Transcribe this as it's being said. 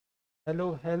Hello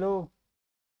hello,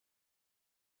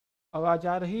 आवाज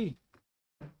आ रही?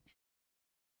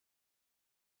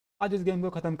 आज इस गेम को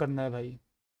ख़त्म करना है भाई।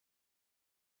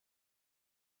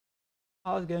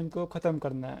 आज गेम को ख़त्म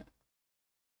करना है,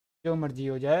 जो मर्जी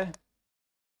हो जाए।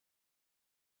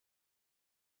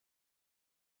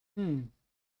 हम्म।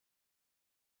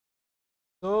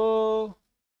 तो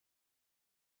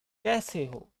कैसे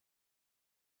हो?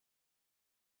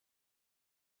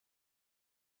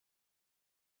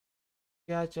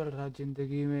 क्या चल रहा है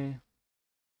ज़िंदगी में?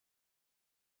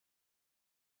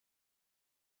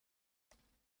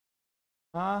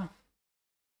 हाँ।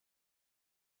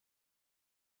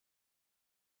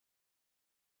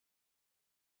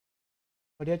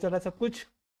 बढ़िया चल रहा है सब कुछ।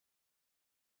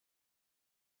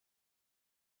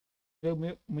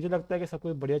 मुझे लगता है कि सब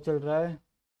कुछ बढ़िया चल रहा है।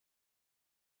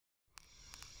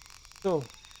 तो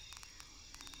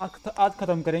आज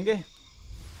ख़त्म करेंगे।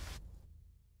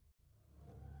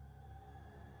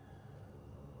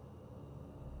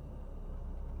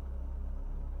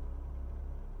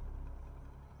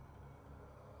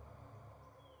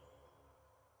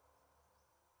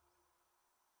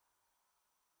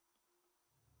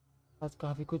 आज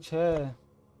काफ़ी कुछ है।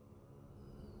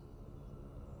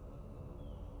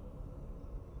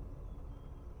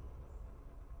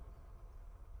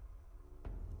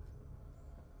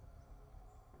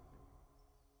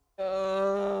 अ,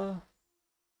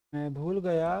 मैं भूल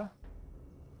गया।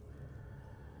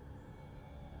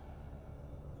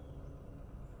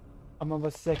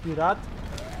 अमावस्या की रात।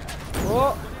 ओ,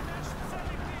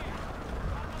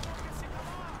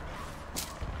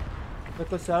 मेरे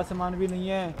को सारा सामान भी नहीं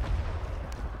है।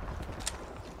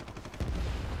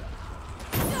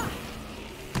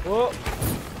 ओ,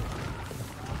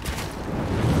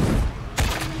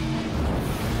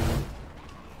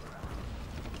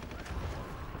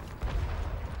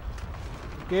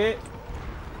 के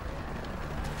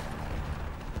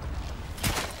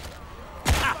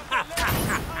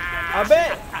अबे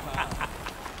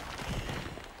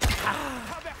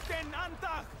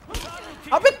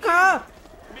अबे कहाँ?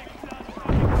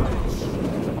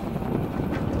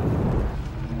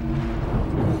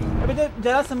 अबे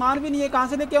जरा सामान भी नहीं है, कहाँ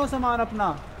से लेके आऊँ सामान अपना?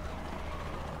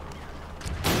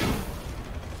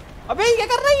 अबे ये क्या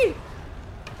कर रही?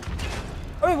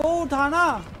 अबे वो उठाना।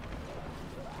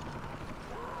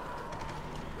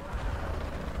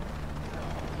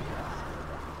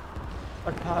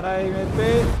 18 इमेज पे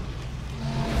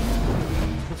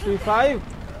 55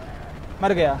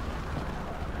 मर गया।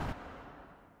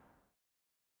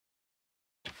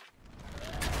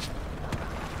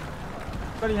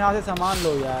 पर यहाँ से सामान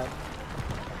लो यार।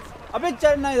 अबे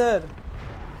चढ़ना इधर।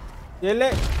 ये ले,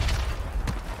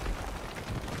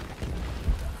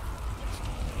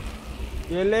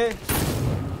 ये ले।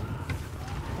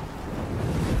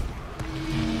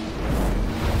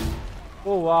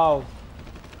 ओ वाव,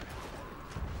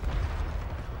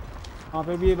 वहाँ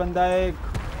पे भी ये बंदा है एक।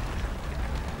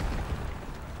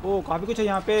 ओ काफी कुछ है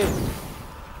यहाँ पे।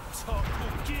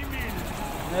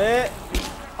 ए,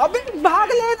 अबे भाग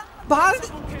ले, भाग।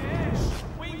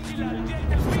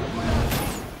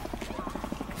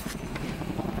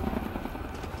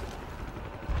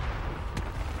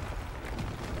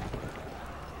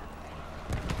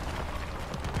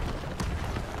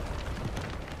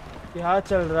 क्या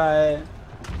चल रहा है?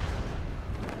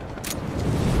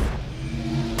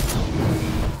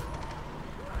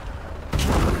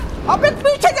 अबे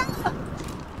पीछे जा।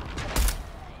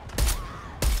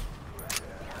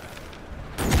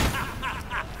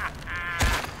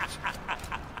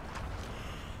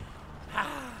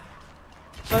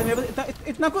 मेरे पास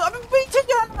इतना कुछ। अबे पीछे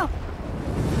जाना।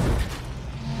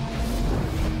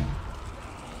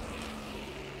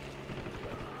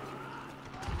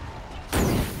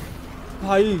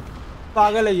 भाई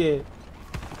पागल है ये।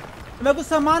 मेरे कुछ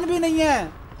सामान भी नहीं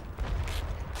है।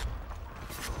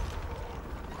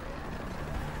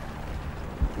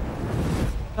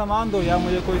 सामान दो यार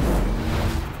मुझे कोई।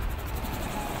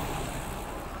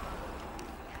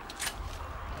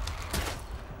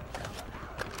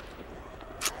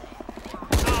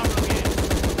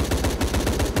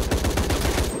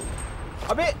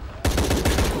 अबे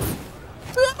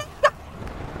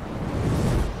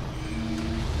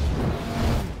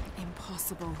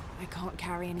Impossible. I can't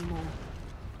carry anymore.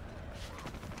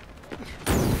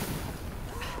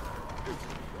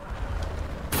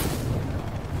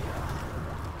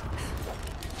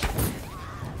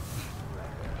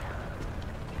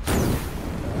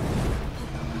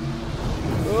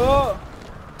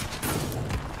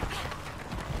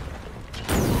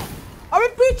 अबे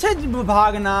पीछे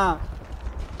भागना।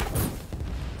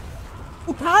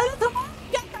 उठा ले सामान,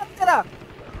 क्या काम तेरा?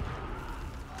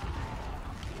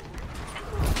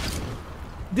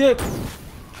 देख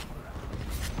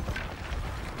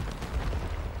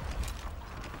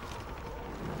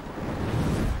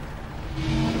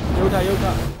ये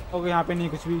उठा ओके यहाँ पे नहीं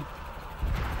कुछ भी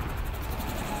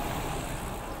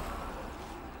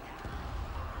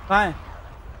कहाँ है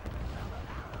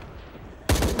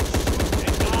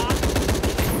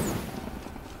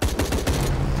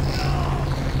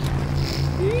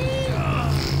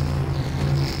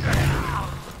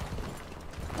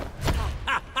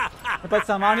मेरे पास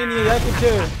सामान ही नहीं है यार कुछ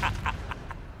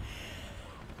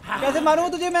कैसे मारूंगा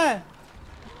तुझे मैं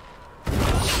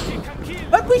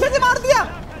पीछे से मार दिया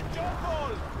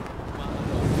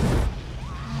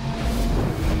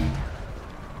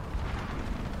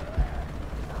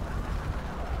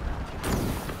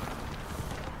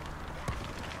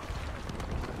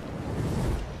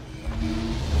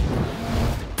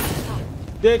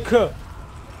देख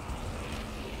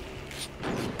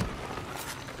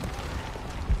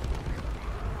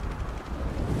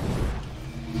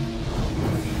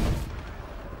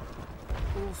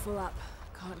Full up.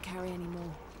 Can't carry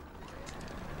anymore.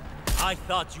 I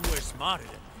thought you were smarter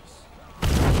than this.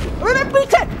 अरे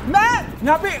पीछे मैं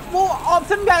यहाँ पे वो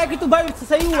ऑप्शन क्या है कि तू भाई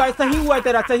सही हुआ है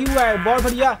तेरा सही हुआ है बहुत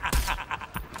बढ़िया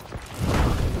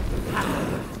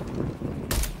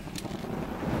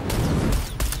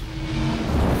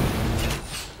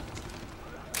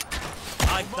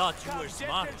I thought you were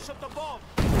smarter.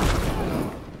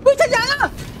 पीछे जाना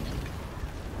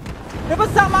मेरे पास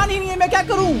सामान ही नहीं है मैं क्या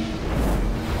करूं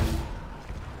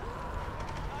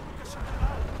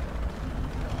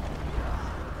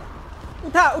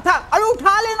उठा उठा अरे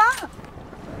उठा लेना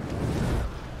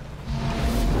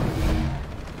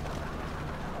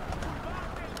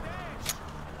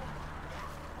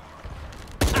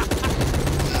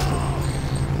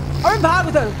अरे भाग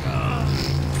उधर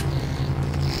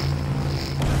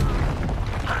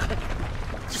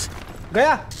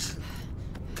गया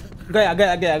गया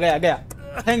गया गया गया गया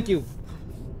thank you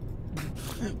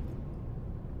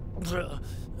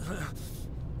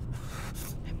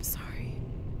I'm sorry.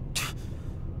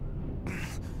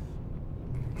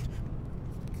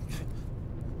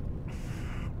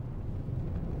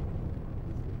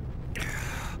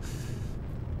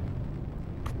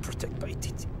 Protect by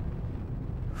Titi.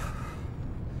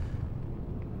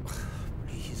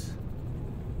 Please.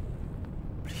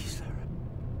 Please, Sarah.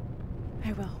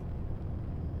 I will.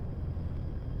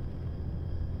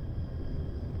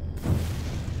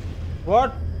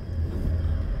 What?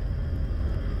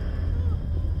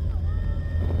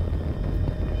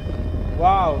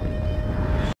 Wow.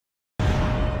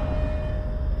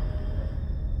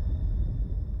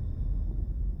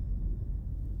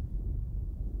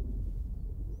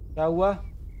 क्या हुआ?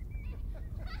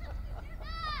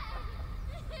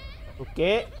 ओके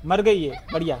मर गई है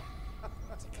बढ़िया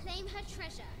To claim her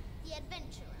treasure, the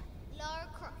adventurer, Lara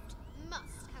Croft,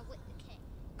 must outwit the king.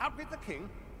 Outwit the king?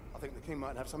 I think the king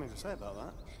might have something to say about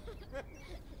that.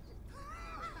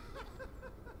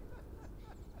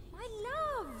 My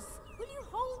loves, will you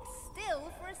hold still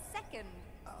for a second?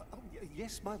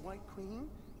 Yes, my white queen.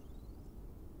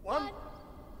 One.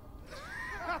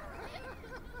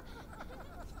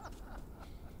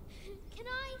 Can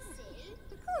I see?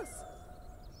 Of course.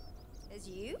 There's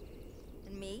you,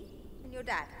 and me, and your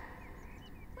dad.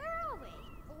 Where are we?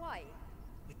 Hawaii.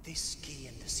 With this key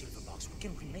and the silver box, we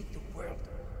can remake the world.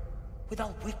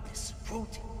 Without weakness,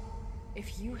 cruelty.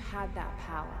 If you had that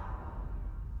power,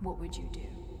 what would you do?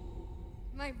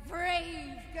 My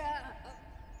brave girl,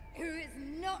 who is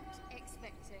not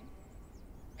expecting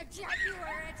a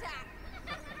jaguar attack.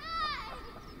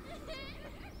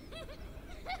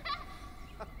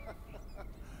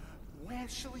 Where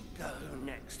shall we go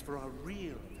next for our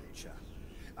real adventure?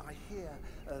 I hear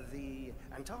the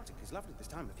Antarctic is lovely this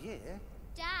time of year.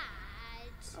 Dad.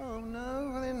 Oh no,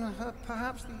 well then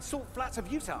perhaps the salt flats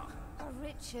of Utah. Oh,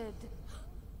 Richard.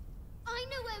 I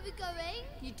know where we're going.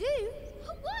 You do?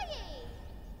 Hawaii.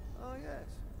 Oh yes,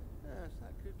 yes,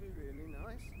 that could be really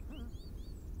nice.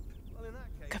 Well, in that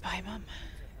case. Goodbye, Mum.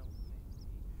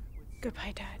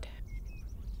 Goodbye, Dad.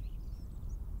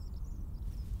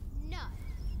 No.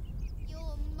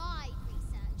 You're my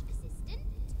research assistant.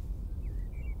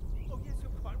 Oh yes,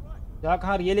 you're quite right. जा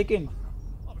कहाँ रही है लेकिन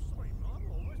I'm sorry, Mum.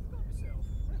 I almost forgot myself.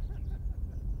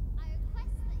 I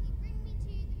request that you bring me to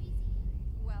the museum.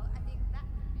 Well, I think that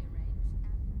can be arranged,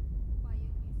 and by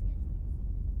your new schedule.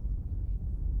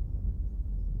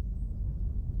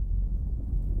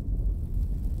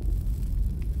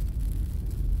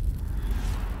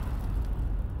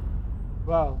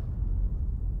 वाह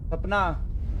सपना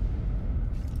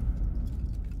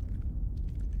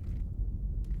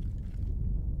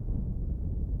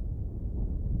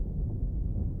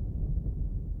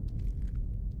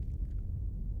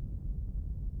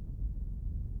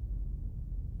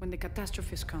When the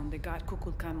catastrophes come, the god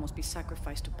Kukulkan must be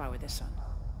sacrificed to power the sun.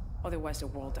 Otherwise, the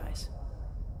world dies.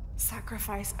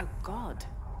 Sacrifice a god?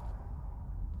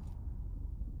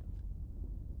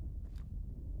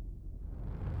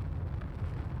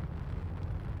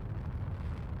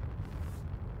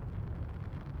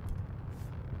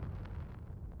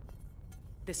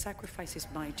 The sacrifice is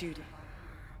my duty.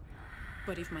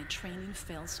 But if my training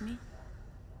fails me,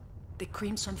 the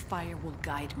Crimson Fire will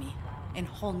guide me and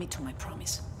hold me to my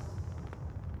promise.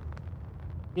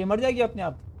 ये मर जाएगी अपने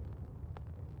आप.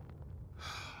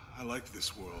 I like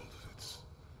this world.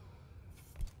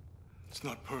 It's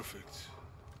not perfect.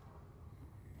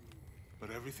 But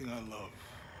everything I love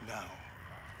now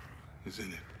is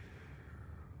in it.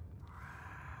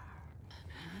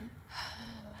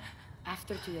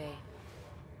 After today,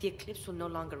 the eclipse will no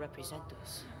longer represent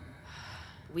us.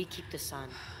 We keep the sun,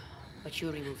 but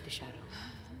you remove the shadow.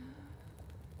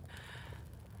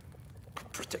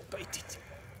 Protect Paititi.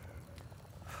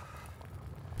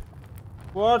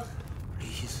 What?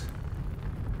 Please.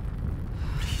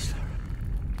 Please, Lara.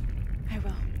 I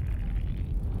will.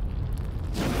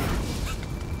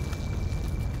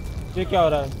 ये क्या हो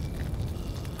रहा है?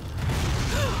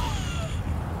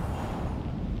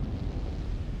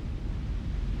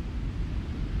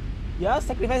 यार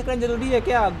sacrifice करना जरूरी है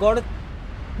क्या? गॉड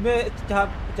में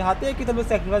चाहते हैं कि तुम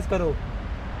सैक्रिफाइस करो.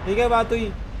 ठीक है, बात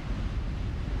हुई.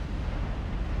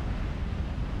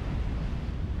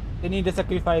 नीड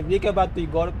सैक्रिफाइस, ये क्या बात हुई?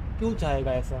 गॉड क्यों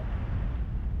चाहेगा ऐसा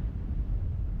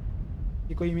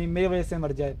कि कोई मेरी वजह से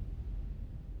मर जाए?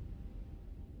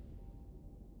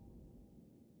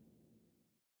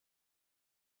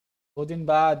 दो दिन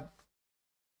बाद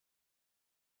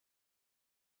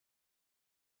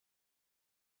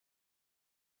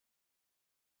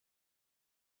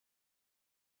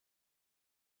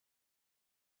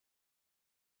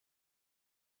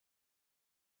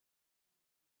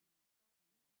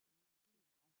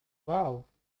वाओ.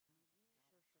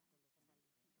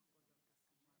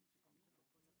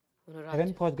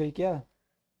 हेवन पहुंच गई क्या?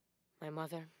 My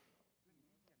mother,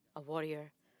 a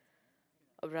warrior,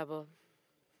 a rebel,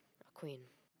 a queen.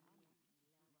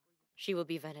 She will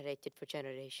be venerated for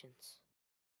generations.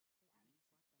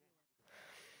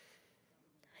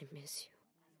 I miss you.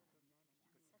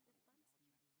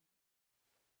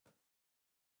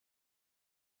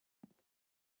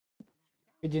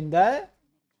 ये जिंदा है?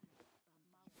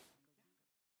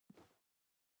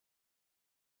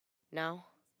 Now,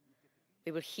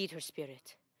 we will heed her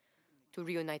spirit to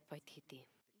reunite Paititi.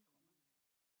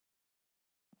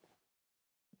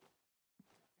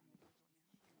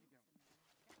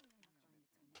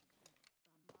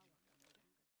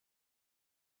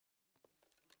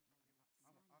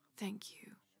 Thank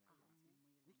you.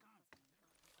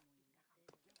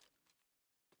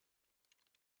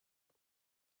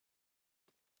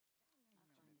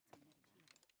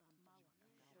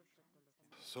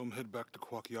 So I'm head back to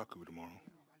Kwakyaku tomorrow.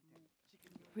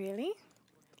 Really?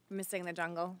 Missing the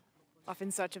jungle? Off in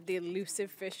search of the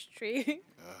elusive fish tree?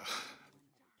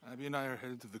 Abby and I are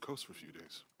headed to the coast for a few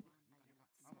days.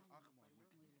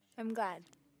 I'm glad.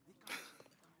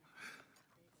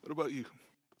 What about you?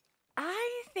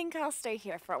 I think I'll stay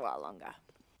here for a while longer.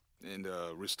 And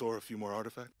restore a few more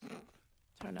artifacts?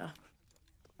 Don't know.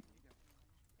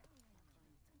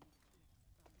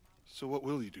 So what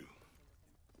will you do?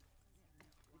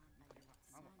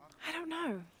 I don't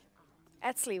know.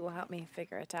 Etzli will help me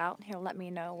figure it out. He'll let me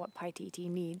know what Paititi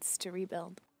needs to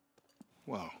rebuild.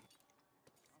 Wow.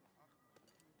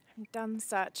 I'm done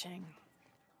searching.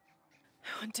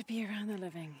 I want to be around the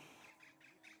living.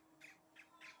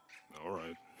 All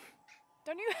right.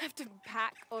 Don't you have to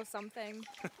pack or something?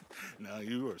 Now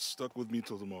you are stuck with me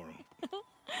till tomorrow.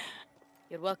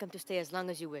 You're welcome to stay as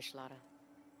long as you wish, Lara.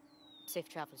 Safe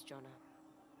travels, Jonah.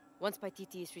 Once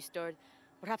Paititi is restored,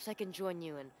 perhaps I can join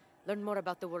you and learn more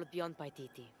about the world beyond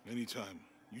Paititi. Anytime.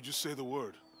 You just say the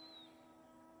word.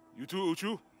 You too,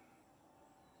 Uchu?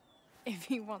 If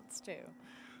he wants to.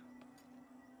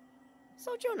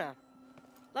 So, Jonah,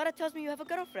 Lara tells me you have a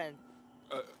girlfriend.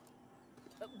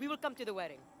 We will come to the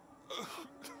wedding.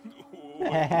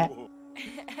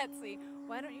 Etzli,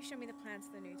 why don't you show me the plans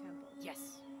to the new temple?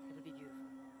 Yes, it will be beautiful.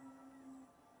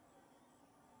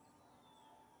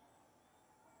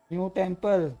 New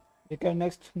temple ये क्या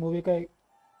next movie का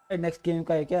next game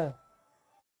का है क्या?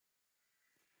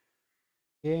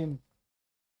 Game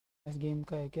next game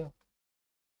का है क्या?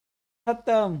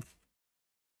 खत्म.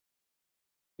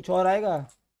 कुछ और आएगा?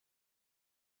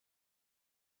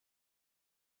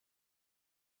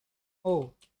 ओ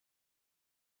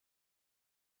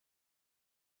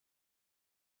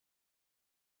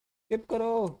स्किप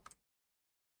करो.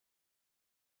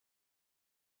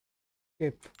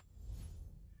 स्किप।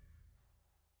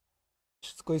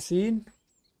 कोई scene?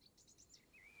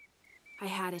 I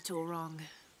had it all wrong.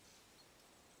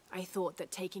 I thought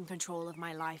that taking control of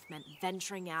my life meant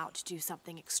venturing out to do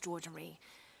something extraordinary.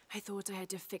 I thought I had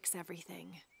to fix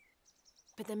everything.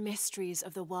 But the mysteries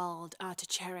of the world are to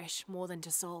cherish more than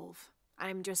to solve.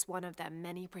 I'm just one of their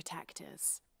many protectors.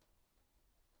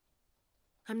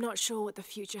 I'm not sure what the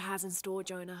future has in store,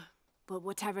 Jonah, but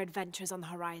whatever adventure's on the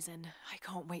horizon, I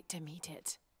can't wait to meet it.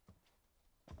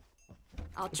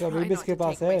 I'll तो अभी try भी not इसके to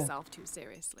pass take है। myself too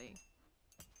seriously.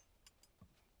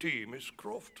 Tea, Miss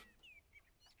Croft.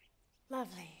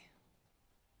 Lovely.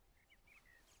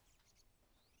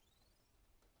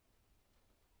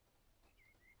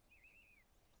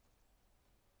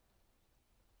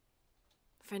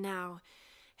 For now,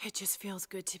 it just feels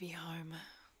good to be home.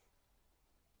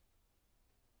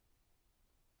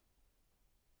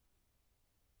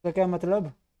 तो क्या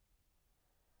मतलब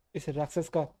इस राक्षस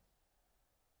का?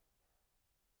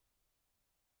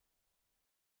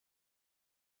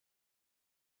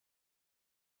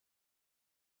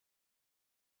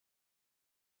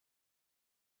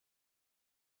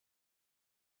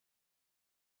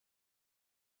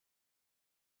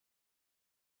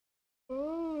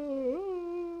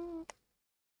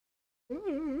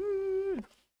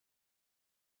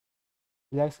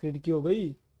 ब्लैक स्क्रीन की हो गई।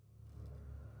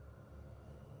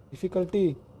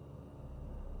 Difficulty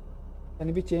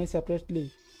can be change separately.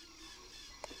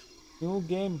 New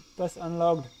game plus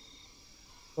unlocked.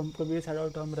 complete side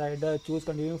out Tomb Raider. Choose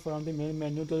continue from the main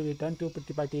menu to return to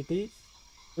PTT.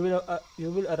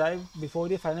 You will arrive before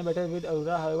the final battle with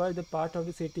Aurora. However, the part of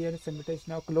the city and cemetery is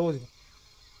now closed.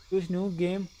 Choose new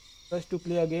game first to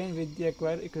play again with the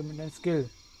acquired equipment and skill.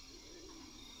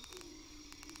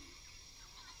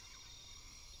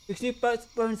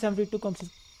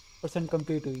 60.72%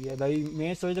 complete हुई है भाई।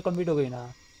 Main story तो complete हो गई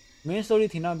ना। Main story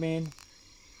थी ना main.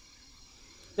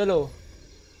 चलो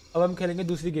अब हम खेलेंगे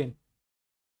दूसरी गेम।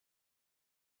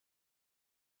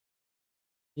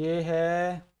 ये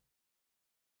है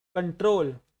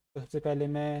कंट्रोल। तो सबसे पहले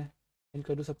मैं फिल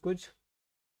करूँ सब कुछ।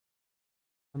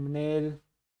 Thumbnail,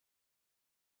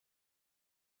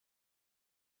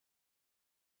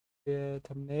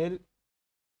 thumbnail,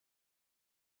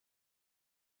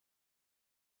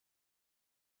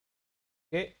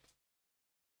 okay.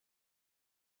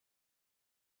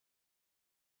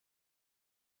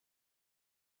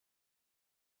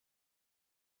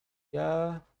 क्या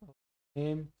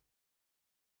नेम?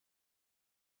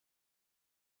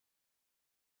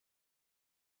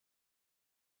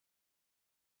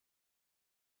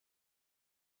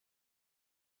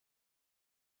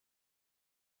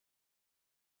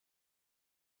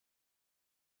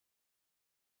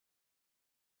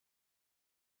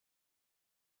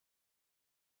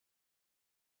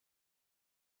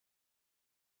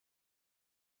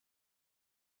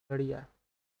 बढ़िया।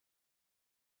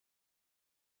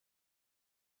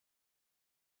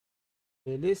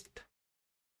 प्लेलिस्ट,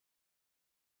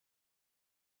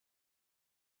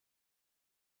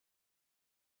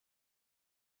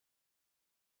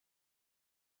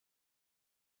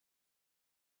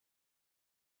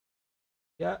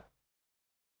 क्या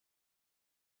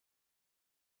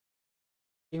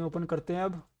गेम ओपन करते हैं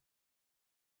अब।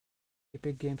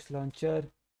 Epic games launcher.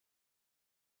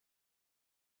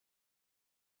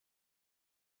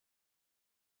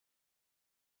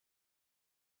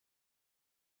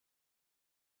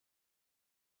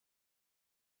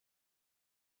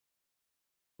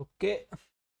 ओके।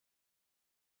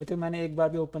 अभी तक मैंने एक बार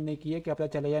भी ओपन नहीं किया, क्या पता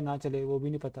चले या ना चले वो भी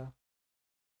नहीं पता।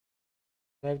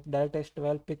 डायरेक्ट टेस्ट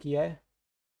 12 पे किया है।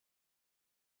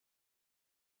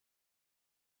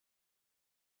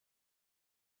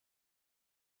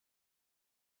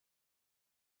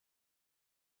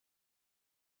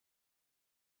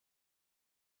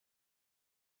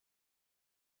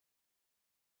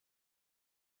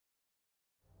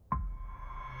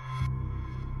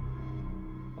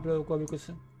 आप लोगों को अभी कुछ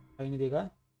दिखाई नहीं देगा।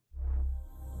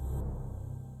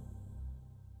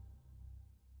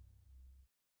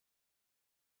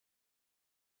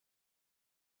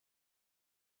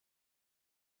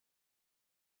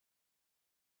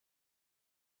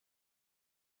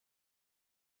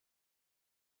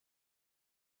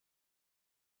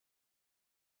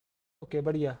 ओके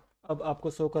बढ़िया। अब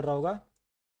आपको शो कर रहा होगा।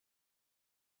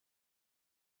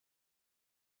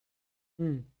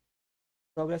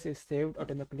 Progress is saved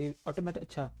automatically. Automatic,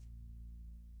 अच्छा।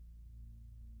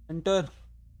 एंटर।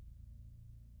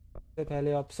 सबसे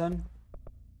पहले ऑप्शन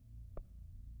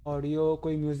ऑडियो,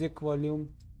 कोई म्यूजिक वॉल्यूम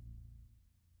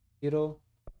 0।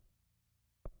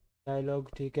 डायलॉग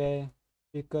ठीक है।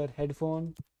 Speaker,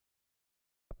 headphone,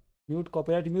 mute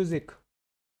copyright music.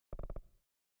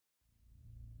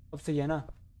 अब सही है ना?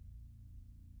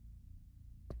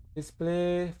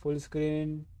 डिस्प्ले फुल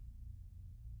स्क्रीन,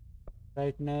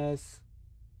 ब्राइटनेस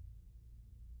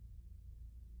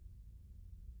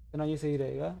इतना ये सही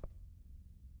रहेगा।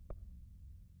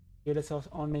 ये सॉफ्ट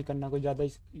ऑन नहीं करना, कोई ज़्यादा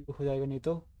हो जाएगा नहीं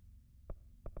तो।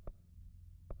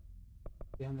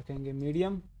 ये हम रखेंगे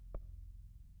मीडियम।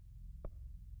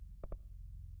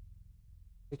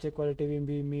 पिक्चर क्वालिटी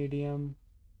भी medium.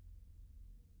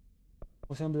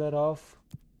 Motion blur of,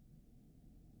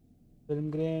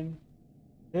 film grain,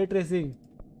 ray tracing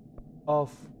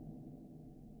of,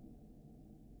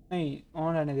 नहीं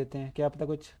ऑन रहने देते हैं, क्या पता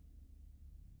कुछ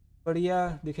बढ़िया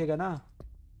दिखेगा ना।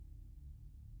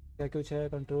 क्या कुछ है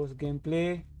controls, game play,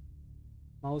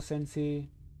 mouse sensi,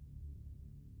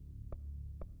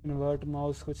 invert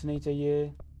mouse कुछ नहीं चाहिए,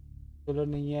 सोलर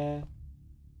नहीं है,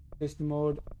 टेस्ट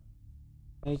मोड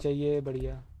नहीं चाहिए,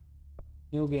 बढ़िया।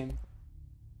 न्यू गेम,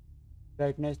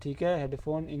 ब्राइटनेस ठीक है,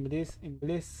 हेडफोन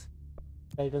इंग्लिश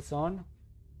टाइटल्स ऑन।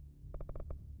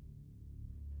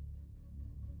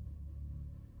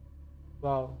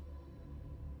 वाह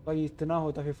भाई इतना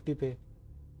होता 50 पे।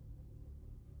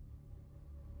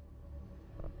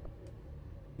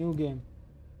 न्यू गेम,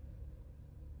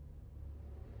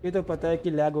 ये तो पता है कि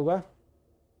लैग होगा।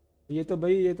 ये तो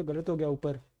भाई ये तो गलत हो गया,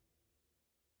 ऊपर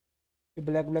ये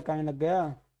ब्लैक ब्लैक आने लग गया।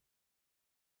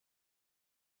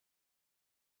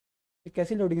 ये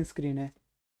कैसी लोडिंग स्क्रीन है?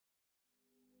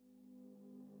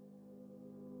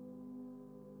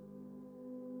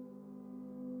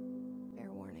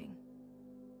 Fair warning.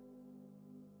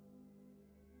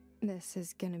 This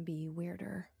is gonna be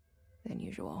weirder than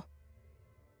usual.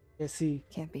 कैसी?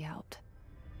 Can't be helped.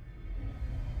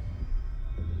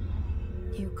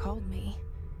 You called me.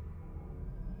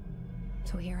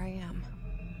 So here I am.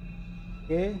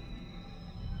 Okay.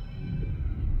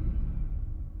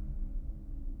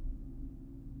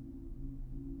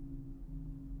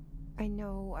 I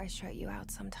know I shut you out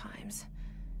sometimes.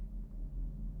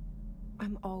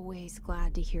 I'm always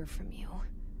glad to hear from you.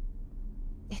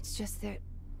 It's just that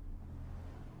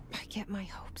I get my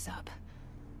hopes up.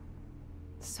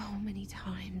 So many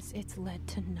times it's led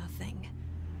to nothing.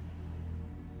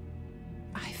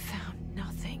 I found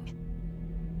nothing.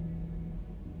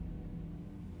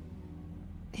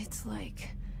 It's like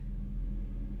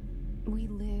we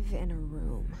live in a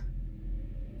room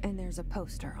and there's a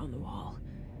poster on the wall.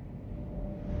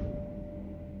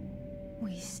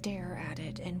 We stare at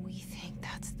it and we think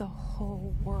that's the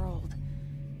whole world.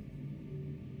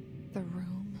 The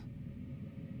room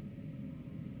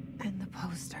and the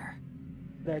poster.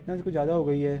 Brightness कुछ ज़्यादा हो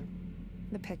गई है।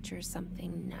 The picture's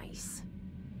something nice.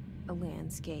 A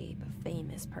landscape, a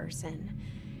famous person.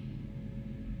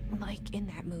 Like in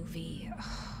that movie.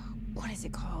 What is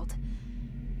it called?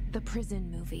 The prison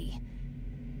movie.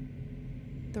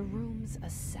 The room's a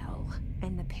cell,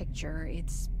 and the picture,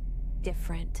 it's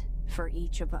different for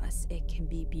each of us. It can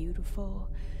be beautiful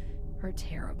or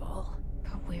terrible,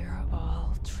 but we're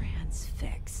all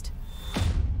transfixed.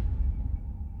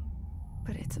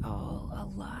 But it's all a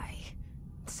lie.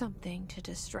 Something to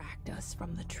distract us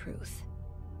from the truth.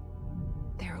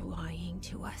 They're lying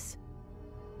to us.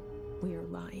 We're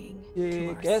lying to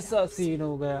ये कैसा ourselves. Scene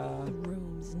हो गया? The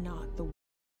room's not the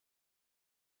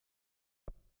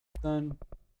sun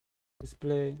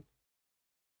display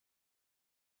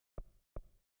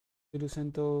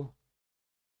resolution तो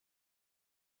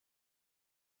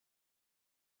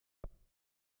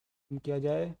किया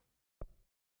जाए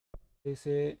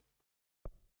जैसे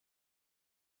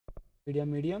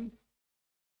medium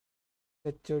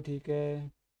सच्चो ठीक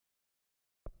है,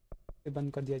 इसे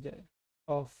बंद कर दिया जाए।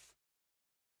 ऑफ,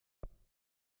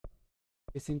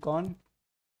 फेसिंग ऑन,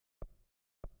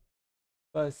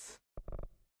 बस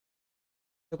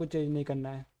तो कुछ चेंज नहीं करना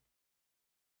है।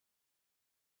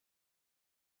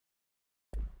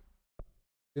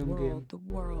 the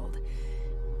world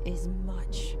is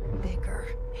much bigger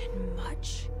and much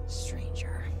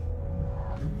stranger.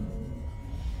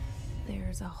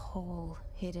 There's a hole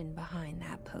hidden behind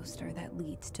that poster that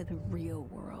leads to the real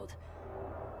world.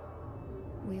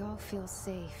 We all feel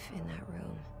safe in that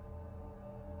room.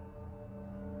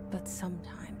 But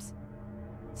sometimes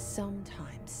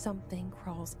something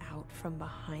crawls out from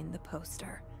behind the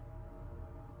poster.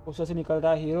 Poster से निकल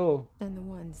रहा है hero. And the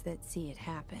ones that see it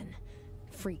happen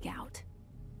freak out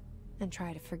and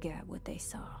try to forget what they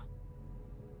saw.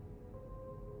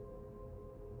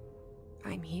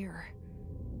 I'm here.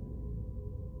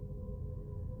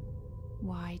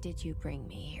 Why did you bring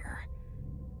me here?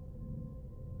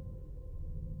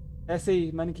 ऐसे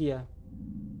ही मन किया।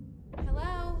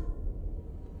 Hello?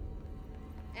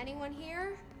 Anyone here?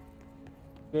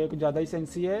 ये कुछ ज़्यादा ही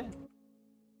सेंसी है।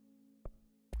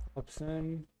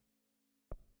 ऑप्शन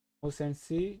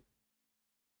ओसेंसी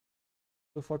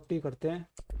 240 करते हैं।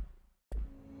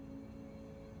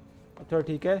 अच्छा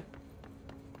ठीक है।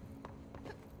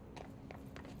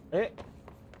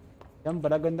 हम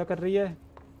बड़ा गंदा कर रही है।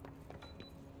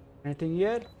 Anything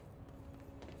here?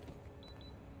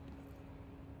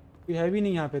 कोई है भी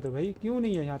नहीं यहाँ पे तो भाई, क्यों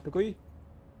नहीं है यहाँ पे कोई?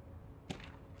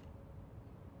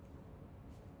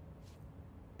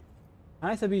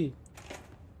 हाँ सभी।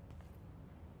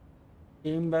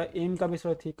 एम का भी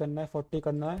थोड़ा ठीक करना है, 40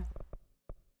 करना है।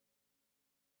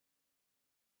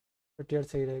 38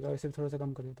 सही रहेगा, वैसे थोड़ा सा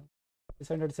कम कर देता हूँ।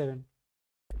 607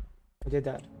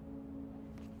 मजेदार।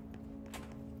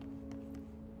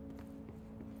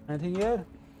 Anything here?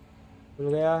 भूल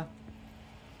गया।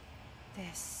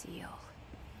 This seal.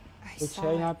 I कुछ saw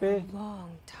है यहाँ it पे? a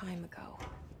long time ago.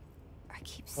 I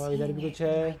keep और इधर seeing भी it कुछ in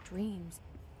है। my dreams.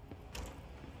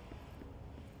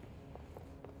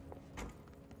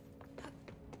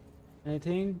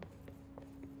 एनीथिंग?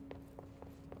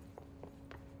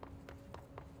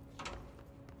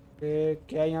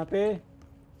 क्या है यहाँ पे?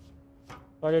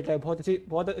 टॉयलेट है।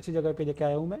 बहुत अच्छी जगह पे लेके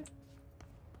आया हूँ मैं।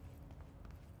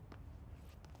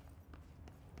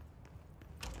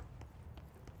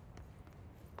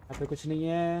 यहाँ पे कुछ नहीं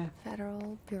है।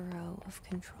 Federal Bureau of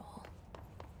Control.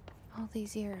 All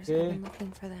these years Okay. I've been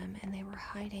looking for them and they were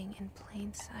hiding in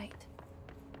plain sight.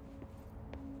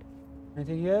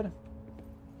 Anything here?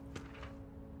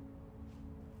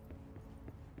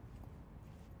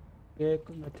 Okay,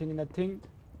 nothing.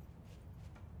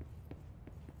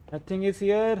 Nothing is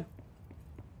here.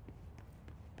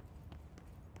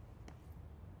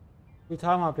 कोई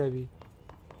था वहाँ पे अभी,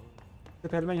 तो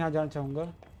फिर मैं यहाँ जाना चाहूँगा।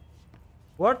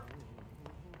 What?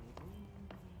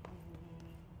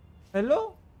 हेलो,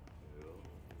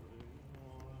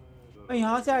 मैं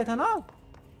यहाँ से आया था ना?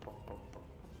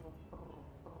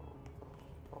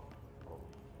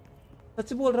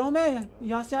 सच बोल रहा हूँ, मैं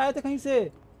यहाँ से आया था कहीं से।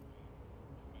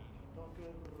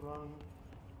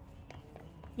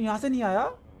 यहाँ से नहीं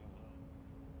आया।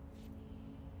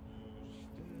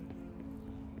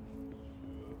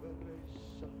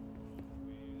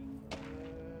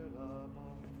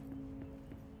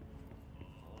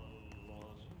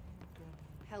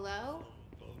 Hello?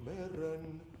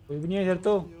 कोई भी नहीं है इधर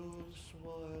तो।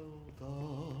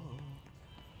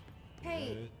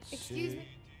 Hey, excuse me.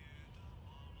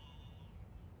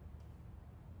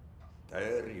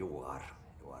 There you are.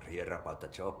 You are here about the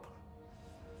job.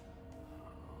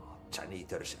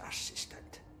 Janitor's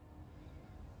assistant.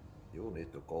 You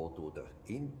need to go to the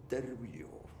interview.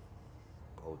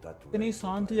 Go that way. इतनी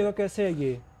शांति जगह कैसे है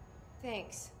ये?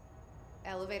 Thanks.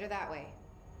 Elevator that way.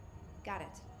 Got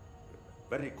it.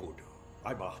 Very good.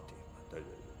 I'm Ahti, the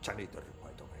janitor,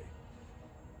 by the way.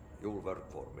 You'll work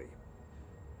for me.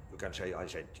 You can say I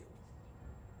sent you.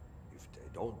 If they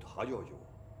don't hire you,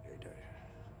 then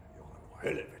you are no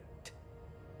relevant.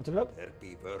 मतलब? There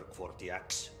be work for the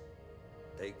axe.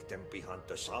 Take them behind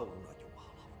the sauna, you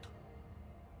malauta.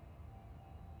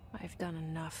 I've done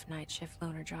enough night shift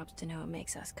loner jobs to know it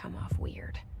makes us come off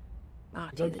weird.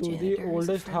 Ahti Go the to the janitor is a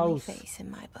oldest friendly house. face in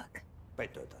my book.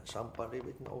 Better than somebody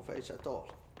with no face at all.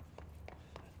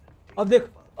 अब देख,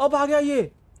 अब आ गया ये।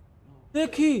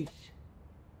 देखी।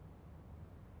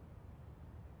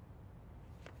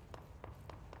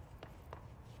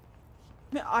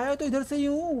 मैं आया तो इधर से ही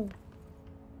हूँ।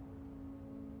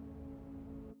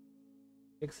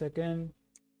 एक सेकेंड।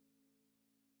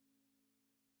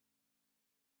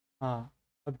 हाँ,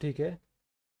 अब ठीक है।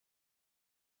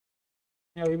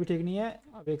 नहीं, अभी भी ठीक नहीं है।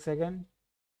 अब एक सेकेंड।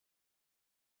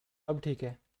 अब ठीक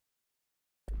है।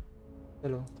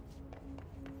 चलो।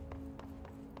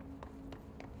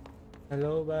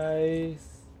 Hello guys.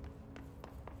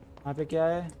 यहाँ पे क्या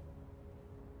है?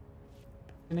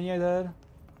 नहीं है इधर।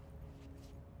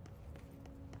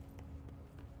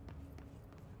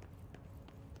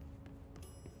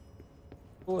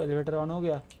 ओ, एलिवेटर ऑन हो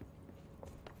गया।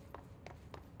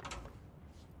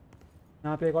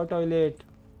 यहाँ पे एक और टॉयलेट।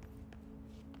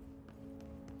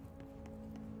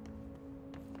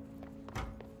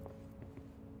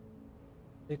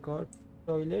 एक और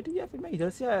टॉयलेट, या फिर मैं इधर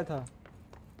से आया था?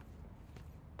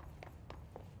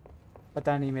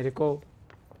 पता नहीं मेरे को।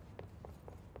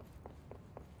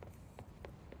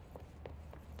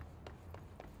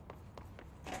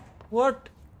 What?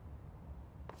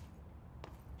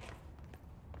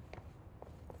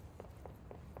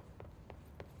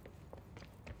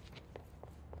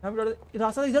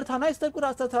 रास्ता इधर था ना, इस तरफ को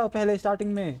रास्ता था पहले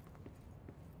स्टार्टिंग में।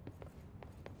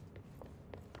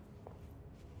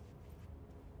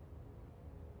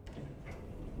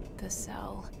 The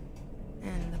cell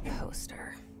and the poster.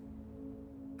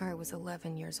 I was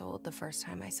 11 years old the first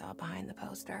time I saw behind the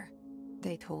poster.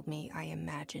 They told me I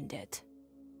imagined it.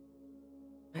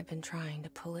 I've been trying to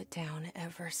pull it down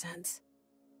ever since.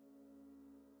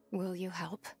 Will you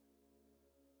help?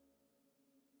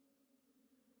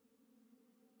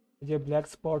 ये black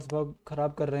spots बहुत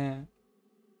खराब कर रहे हैं.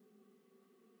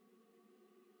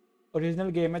 Original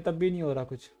game है तब भी नहीं हो रहा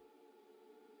कुछ.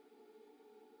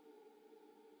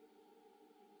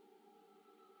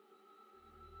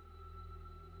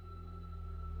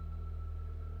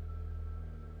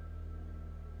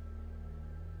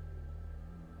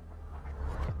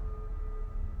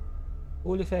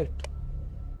 Cool effect.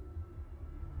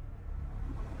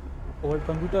 Old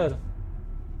computer.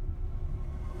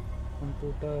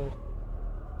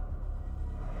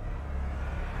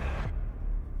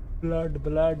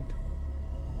 Blood.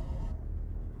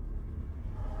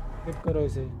 Skip करो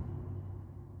इसे.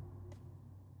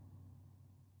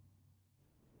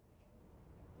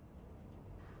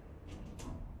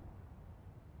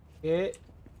 ये.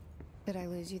 Did I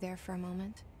lose you there for a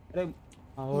moment? अरे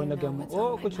हाँ हो लग गया. what's ओ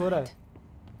on my कुछ हो रहा है. mind.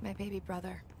 My baby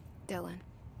brother, Dylan.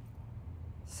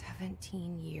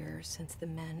 17 years since the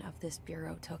men of this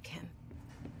bureau took him.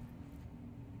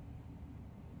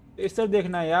 इस तरफ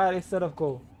देखना यार, इस तरफ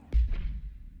को.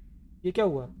 ये क्या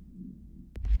हुआ?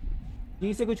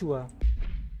 जी से कुछ हुआ.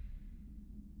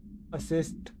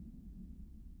 Assist.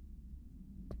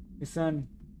 Mission.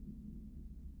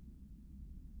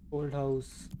 Old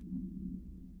house.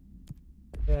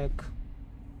 Back.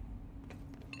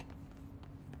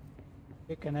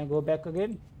 Can I go back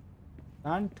again?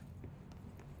 Can't.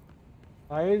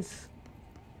 Files.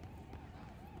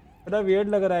 बड़ा weird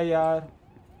लग रहा है यार.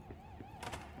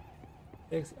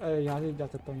 यहाँ से जा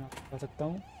सकता हूँ, यहाँ जा सकता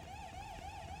हूँ.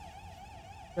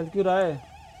 चल क्यों रहा है?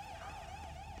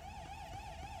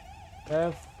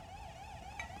 F.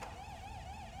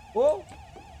 ओ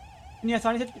इतनी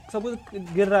आसानी से सब कुछ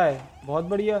गिर रहा है. बहुत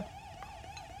बढ़िया.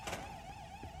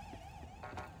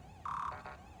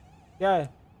 क्या है?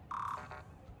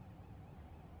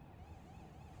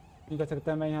 नहीं कर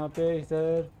सकता मैं यहाँ पे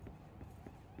सर.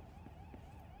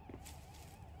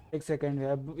 एक सेकेंड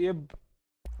है अब ये.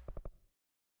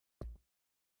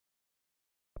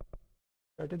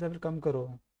 फिर कम करो.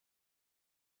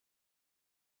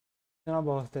 इतना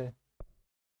बहुत है.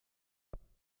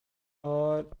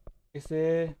 और इसे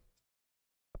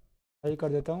हाई कर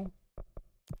देता हूँ.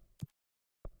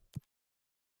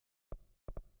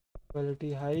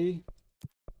 Quality high.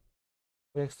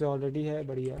 एक्स ऑलरेडी है.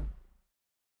 बढ़िया.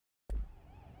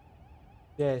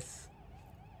 Yes.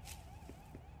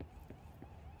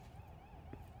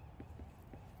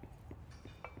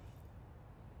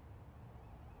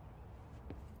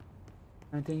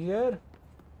 Anything here?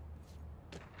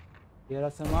 Here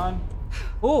are सामान.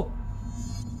 Oh!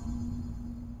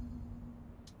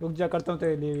 रुक जा, करता हूँ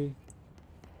तेरे लिए भी.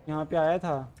 यहाँ पे आया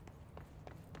था.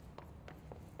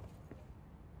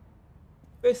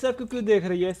 इस सब क्यों देख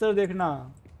रही है? सर देखना.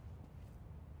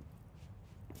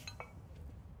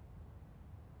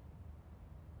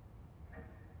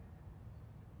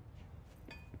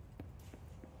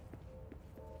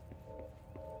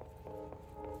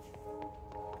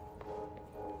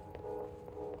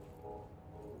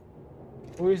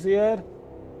 Who is here?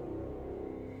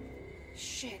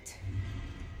 Shit.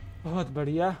 बहुत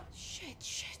बढ़िया. Shit.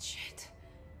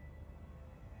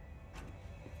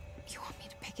 You want me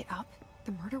to pick it up?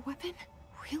 The murder weapon?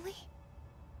 Really?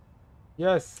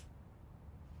 Yes.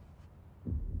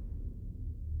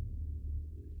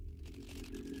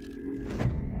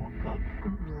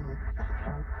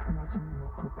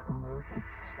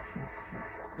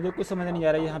 मुझे कुछ समझ नहीं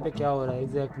आ रहा है यहाँ पे क्या हो रहा है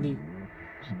exactly.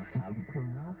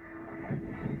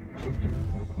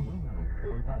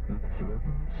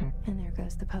 And there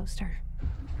goes the poster.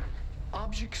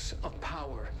 Objects of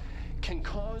power can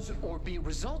cause or be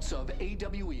results of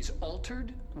AWE's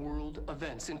altered world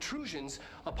events, intrusions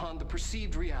upon the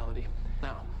perceived reality.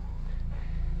 Now,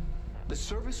 the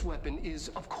service weapon is,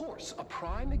 of course, a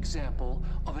prime example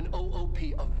of an OOP,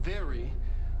 a very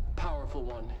powerful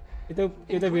one.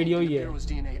 ये तो video ही है. Bureau's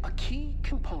DNA, a key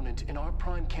component in our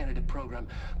prime candidate program.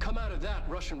 Come out of that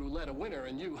Russian roulette a winner,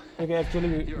 and you. ये actually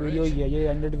video ही है. ये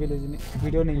 100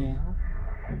 video नहीं है.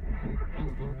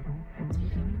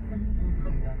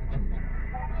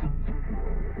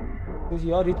 This is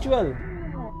your ritual.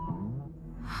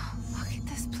 Look at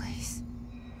this place.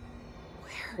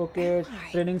 Okay,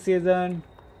 training season.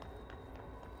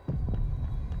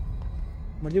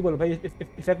 मुझे बोलो भाई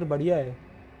effect बढ़िया है.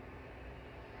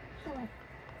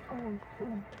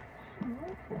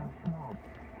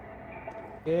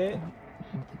 Okay.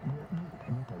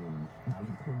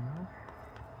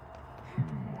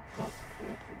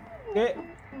 के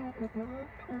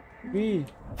बी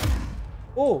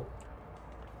ओ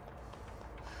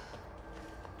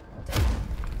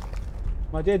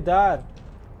मजेदार।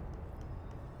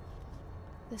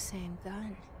 The same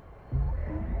gun.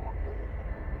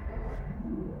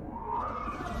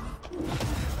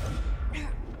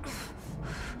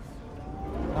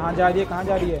 कहाँ जा रही है, कहाँ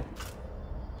जा रही है?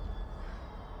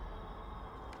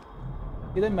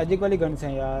 ये तो मैजिक वाली गन्स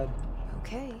हैं यार।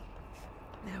 Okay,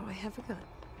 now I have a gun.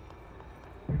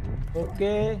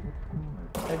 Okay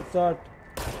headshot.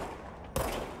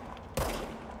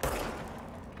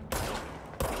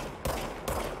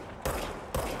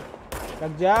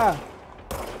 लग जा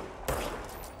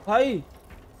भाई।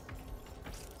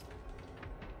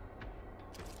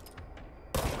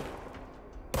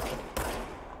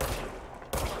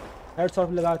 हेडशॉट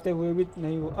लगाते हुए भी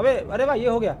नहीं हो। अबे अरे भाई ये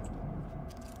हो गया,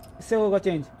 इससे होगा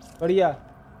चेंज। बढ़िया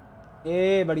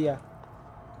ए बढ़िया,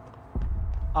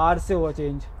 आर से हुआ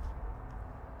चेंज।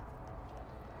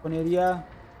 ओपन एरिया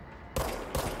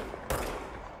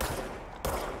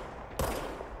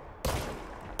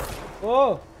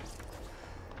ओ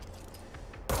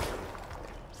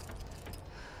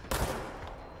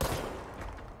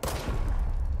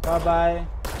बाय बाय।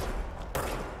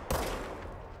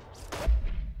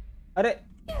 अरे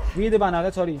वी दबाना था,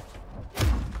 सॉरी।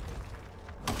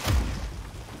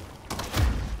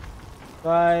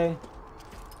 बाय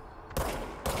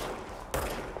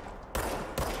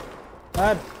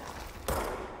मर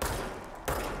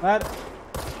मर।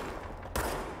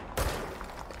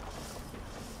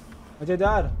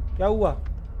 मजेदार। क्या हुआ?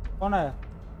 कौन आया?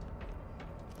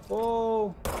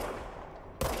 ओ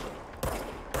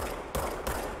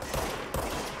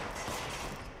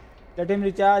let him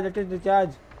recharge, let him recharge.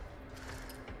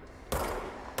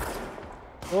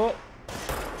 ओ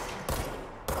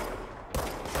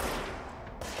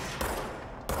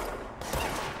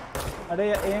अरे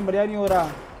एम बढ़िया नहीं हो रहा।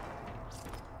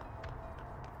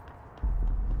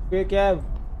 ये क्या है?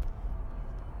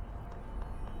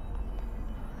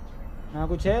 यहाँ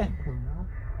कुछ है?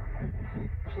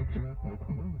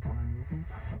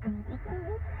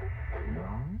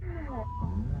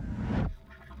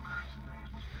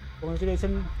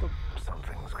 Congratulations,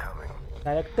 Something's coming.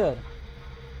 Director.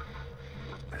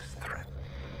 This threat.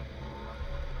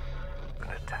 An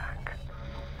attack.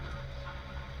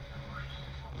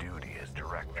 Duty as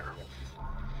director.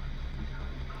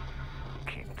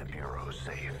 Keep the Bureau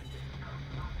safe.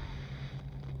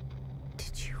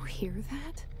 Did you hear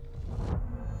that?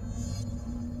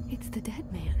 It's the dead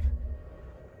man.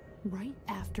 Right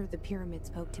after the pyramid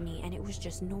spoke to me, and it was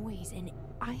just noise, and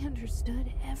I understood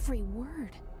every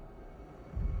word.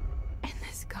 And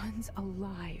this gun's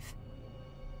alive.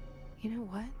 You know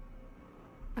what?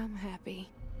 I'm happy.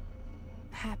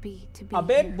 Happy to be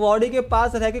अबे here. Body के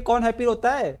पास रह के कौन happy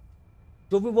होता है?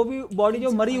 जो भी वो भी बॉडी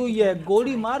जो मरी हुई है,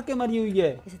 गोली मार के मरी हुई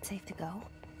है। Is it safe to go?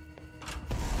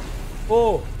 O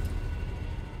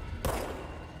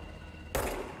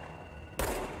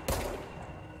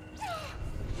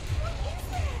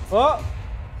O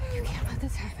You can't let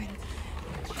this happen.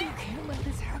 You can't let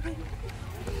this happen.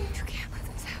 You can't let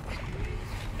this happen.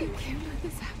 You can't let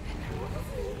this happen.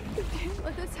 You can't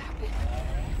let this happen. You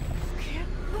can't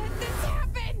let this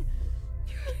happen.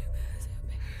 You can't let this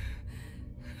happen.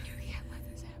 You can't let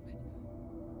this happen.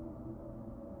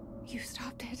 You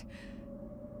stopped it.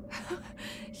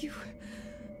 You.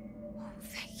 Oh,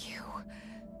 thank you.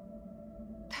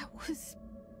 That was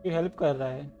ये help कर रहा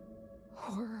है।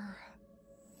 horror.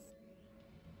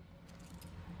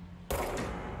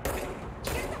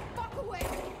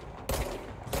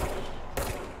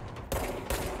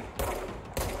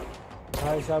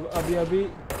 भाई साहब अभी अभी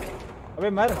अबे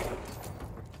मर।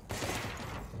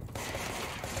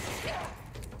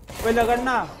 अबे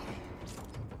लगना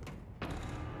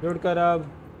जोड़ कर अब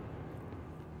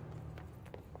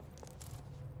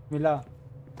मिला।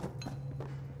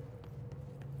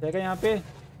 देखा यहाँ पे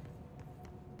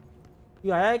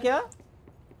ये आया है क्या?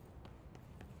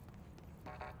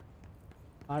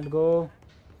 Can't go.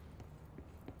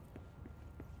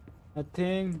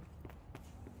 Nothing.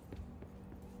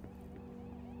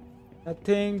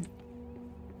 Nothing.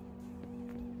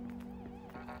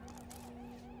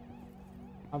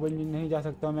 अब नहीं जा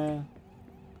सकता मैं।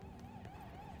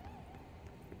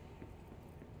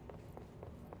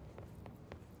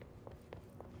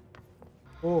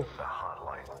 ओ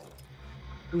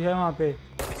ये है वहाँ पे।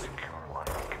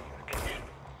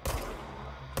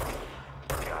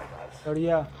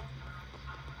 बढ़िया।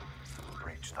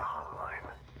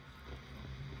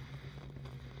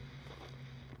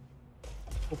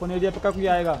 ओपन एरिया पे कब कोई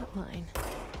आएगा?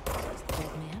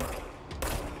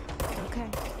 Okay.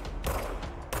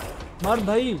 मार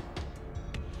भाई,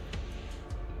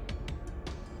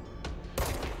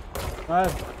 मार।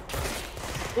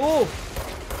 ओ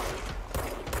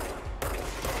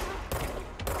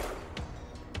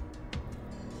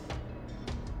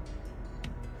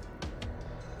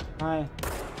हाँ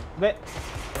बे,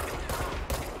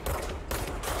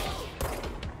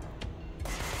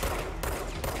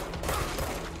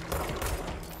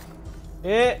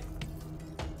 ए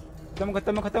खत्म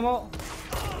खत्म खत्म हो,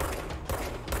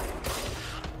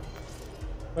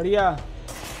 बढ़िया।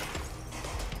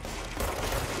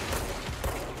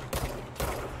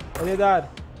 मजेदार।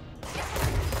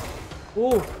 ओ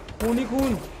खून ही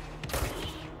खून।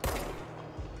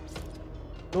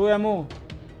 दो एमओ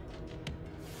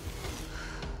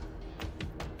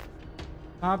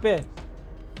कहाँ पे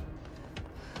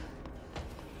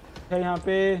है? यहाँ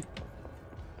पे।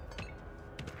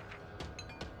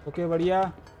 ओके बढ़िया।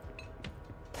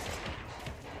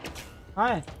 हाँ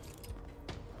है।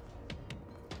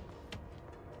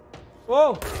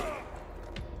 Oh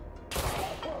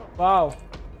wow,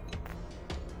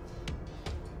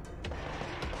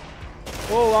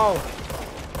 oh wow,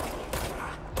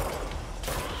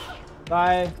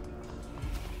 bye.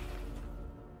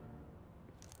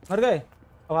 मर गए,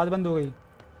 आवाज बंद हो गई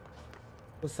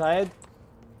तो शायद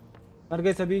मर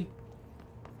गए सभी।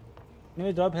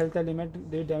 ड्रॉप हेल्थ एलिमेंट,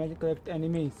 दे डैमेज करेक्ट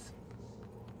एनिमीज।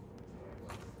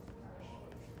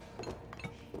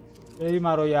 ये भी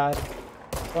मारो यार,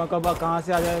 कौन कब कहाँ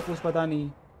से आ जाए कुछ पता नहीं।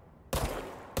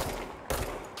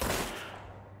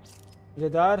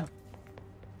 मजेदार।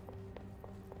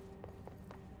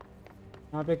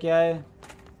 यहाँ पे क्या है?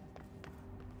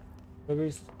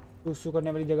 अभी शू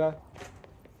करने वाली जगह।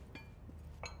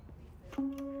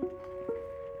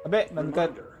 अबे बंद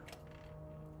कर।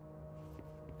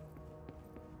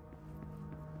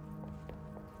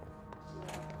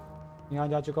 यहाँ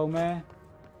जा चुका हूँ मैं,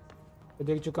 तो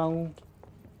देख चुका हूँ।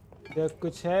 इधर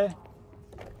कुछ है,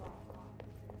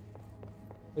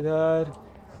 इधर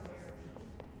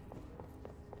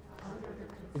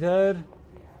इधर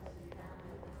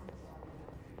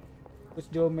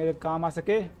कुछ जो मेरे काम आ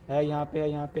सके है। यहाँ पे है,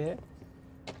 यहाँ पे है।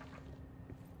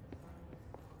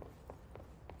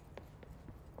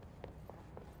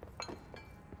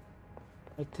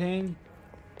 Nothing,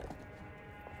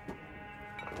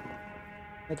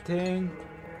 nothing.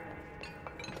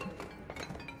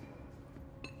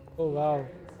 ओ वाह,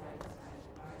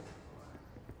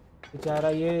 बेचारा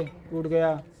ये टूट गया।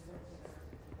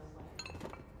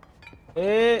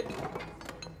 ए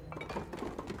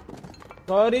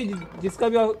सॉरी,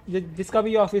 जिसका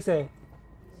भी ऑफिस है,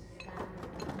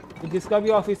 जिसका भी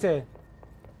ऑफिस है।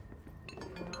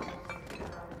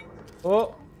 ओ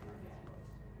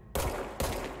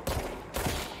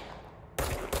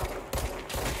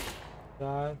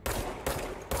यार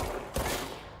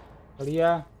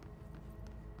बढ़िया।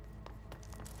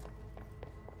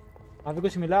 काफी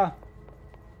कुछ मिला।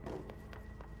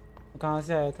 कहाँ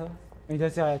से आया था? इधर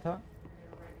से आया था।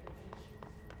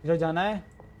 इधर जाना है,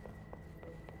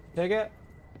 ठीक है।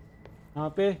 यहाँ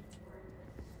पे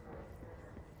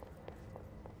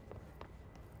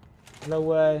लगा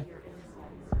हुआ है।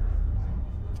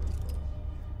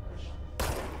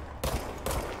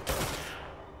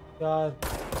 यार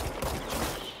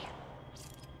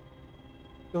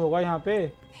तो होगा यहाँ पे।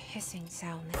 Hissing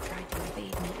sound that tried to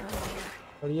invade me earlier.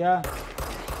 बढ़िया।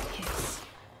 Hiss,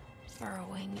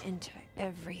 burrowing into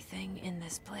everything in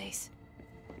this place.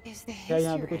 Is the क्या hiss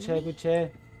यहाँ पे your कुछ है? enemy? कुछ है?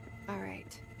 All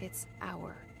right, it's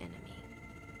our enemy.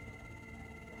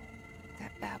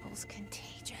 That babble's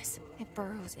contagious. It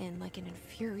burrows in like an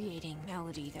infuriating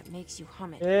melody that makes you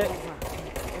hum it over and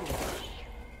over.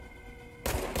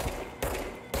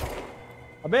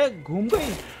 अबे घूम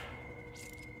गई।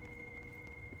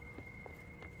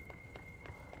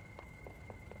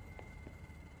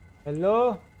 हेलो।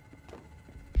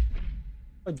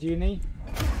 ओ जी नहीं।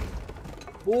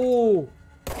 ओ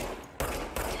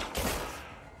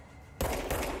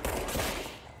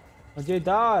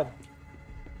मजेदार।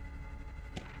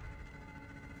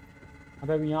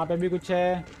 अबे यहाँ पे भी कुछ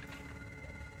है,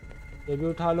 ये भी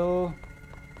उठा लो।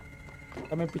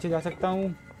 तो मैं पीछे जा सकता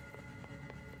हूँ।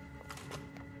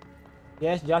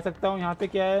 यस जा सकता हूँ। यहाँ पे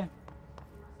क्या है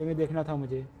ये मैं देखना था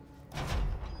मुझे।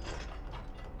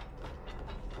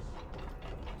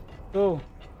 तो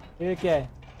ये क्या है?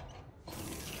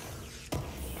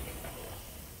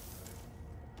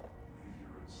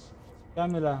 क्या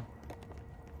मिला?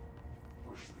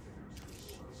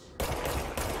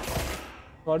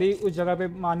 सॉरी उस जगह पे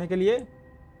मारने के लिए।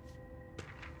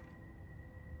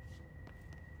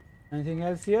 Anything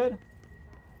else here?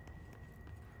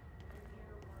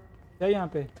 क्या यहाँ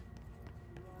पे?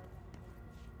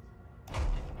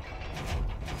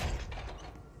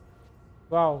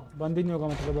 वाह, बंद ही नहीं होगा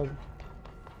मतलब अब।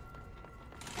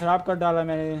 खराब कर डाला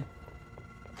मैंने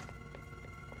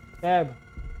टैब।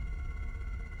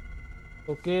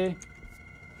 ओके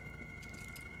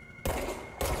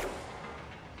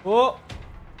ओ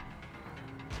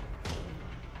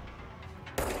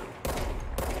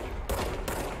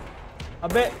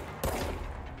अबे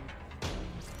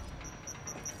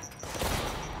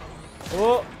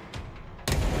ओ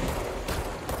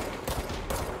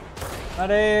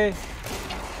अरे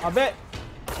अबे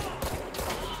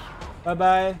बाय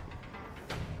बाय।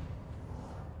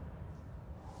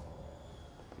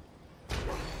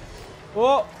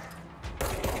 ओ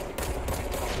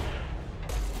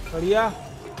बढ़िया।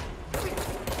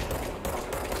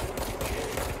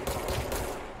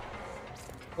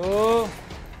 ओ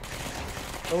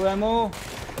एमओ।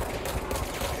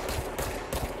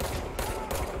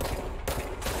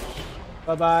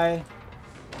 Bye bye.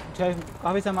 अच्छा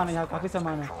काफी सामान है यहाँ, काफी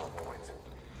सामान है।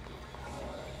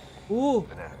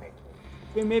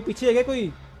 मेरे पीछे है क्या कोई?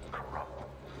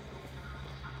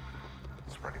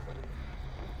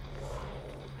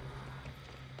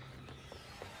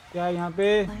 क्या है यहाँ पे?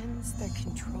 Cleanse the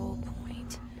control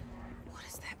point. What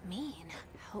does that mean?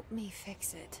 Help me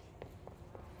fix it.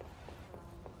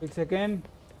 एक सेकेंड।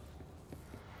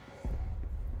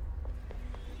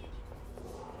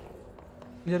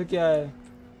 इधर क्या है?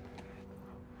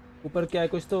 ऊपर क्या है?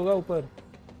 कुछ तो होगा ऊपर।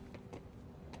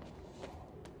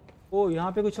 ओ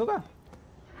यहाँ पे कुछ होगा?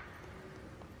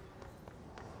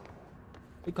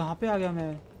 ये कहाँ पे आ गया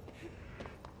मैं?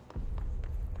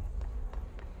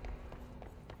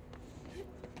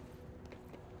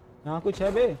 यहाँ कुछ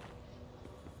है बे?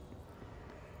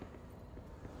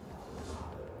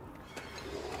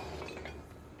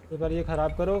 एक बार ये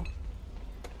खराब करो।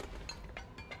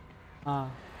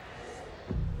 हाँ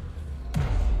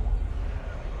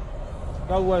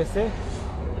क्या हुआ इससे?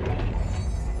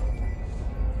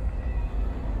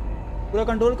 पूरा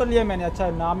कंट्रोल कर लिया मैंने। अच्छा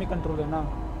नाम ही कंट्रोल है ना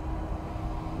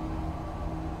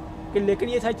कि, लेकिन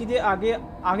ये सारी चीजें आगे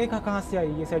आगे कहाँ से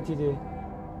आई? ये सारी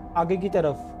चीजें आगे की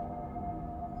तरफ।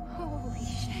 Holy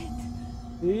shit.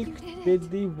 Speak with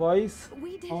the voice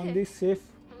on the safe.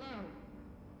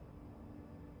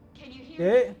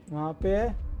 Okay, वहाँ पे है।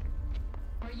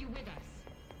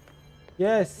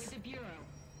 Yes.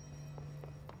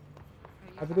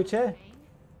 अभी कुछ है?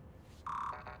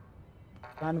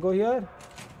 Can go here.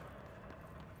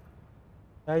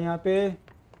 क्या यहाँ पे?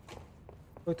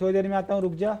 तो थोड़ी देर में आता हूँ,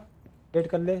 रुक जा, वेट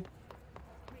कर ले।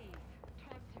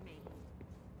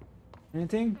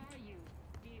 Anything?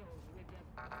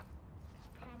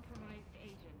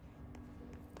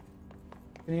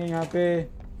 नहीं यहाँ पे।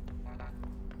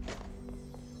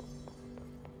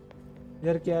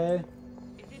 इधर क्या है?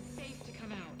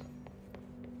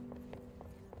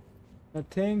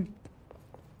 Nothing.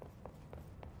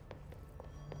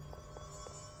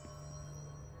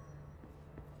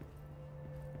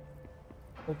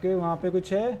 ओके वहाँ पे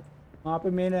कुछ है। वहाँ पे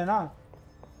मेन है ना।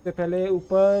 इससे पहले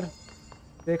ऊपर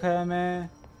देखा है मैं।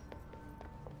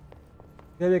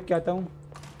 इधर देख के आता हूँ।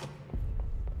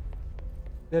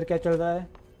 इधर क्या चल रहा है?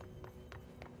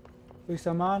 कोई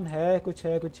सामान है? कुछ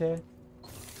है, कुछ है।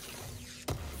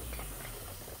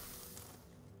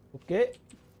 Okay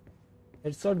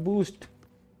headshot boost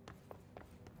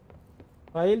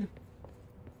file.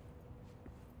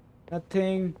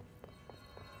 Nothing.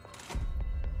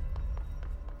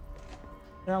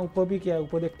 यहाँ ऊपर भी क्या है?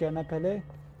 ऊपर देख के आना पहले।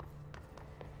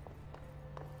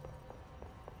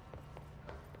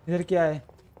 इधर क्या है?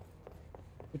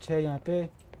 कुछ है यहाँ पे?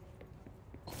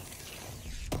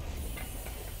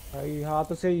 भाई हाँ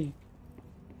तो सही।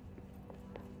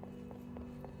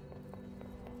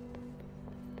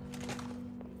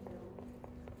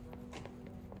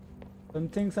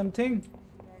 Something something.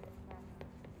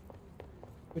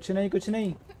 कुछ नहीं, कुछ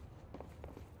नहीं।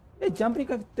 ये जंप नहीं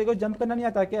कर, तेरे को जंप करना नहीं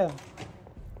आता क्या?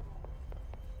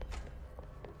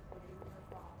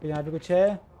 यहाँ पे कुछ है।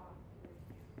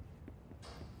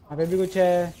 यहाँ पे भी कुछ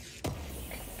है।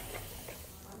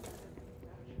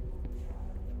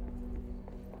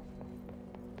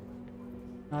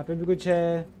 यहाँ पे भी कुछ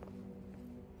है।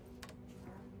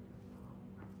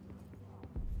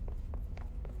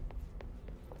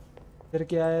 इधर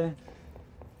क्या है?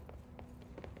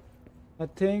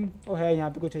 नथिंग। ओ है, यहाँ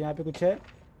पे कुछ है, यहाँ पे कुछ है।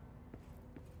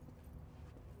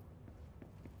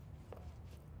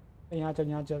 यहाँ चल,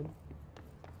 यहाँ चल।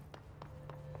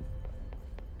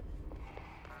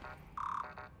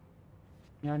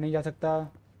 यहाँ नहीं जा सकता।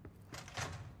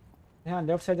 यहाँ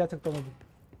लेफ्ट साइड जा सकता हूँ अभी।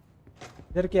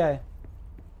 इधर क्या है?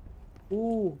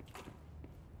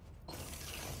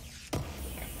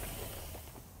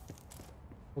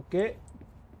 Okay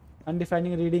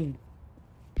अनडिफाइनिंग reading.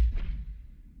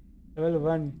 Level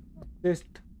 1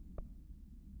 लिस्ट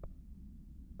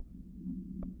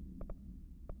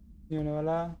नहीं होने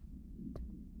वाला।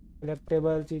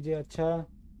 कलेक्टेबल चीजें, अच्छा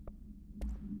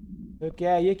तो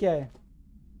क्या है, ये क्या है?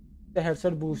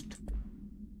 हेडशॉट बूस्ट,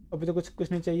 अभी तो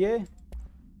कुछ नहीं चाहिए।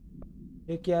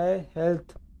 ये क्या है?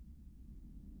 हेल्थ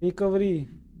रिकवरी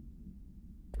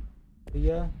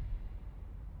भैया,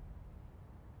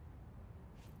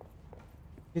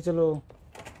 ये चलो।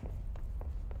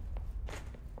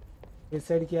 इस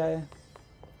साइड क्या है?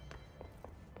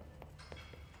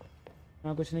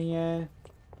 यहाँ कुछ नहीं है।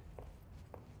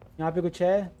 यहाँ पे कुछ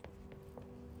है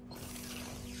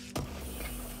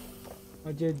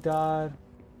मजेदार।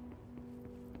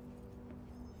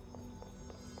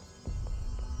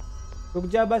 रुक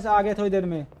जा, बस आ गया थोड़ी देर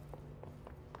में।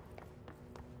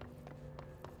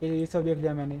 ये सब देख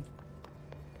लिया मैंने।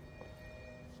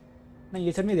 नहीं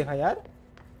ये सब नहीं देखा यार,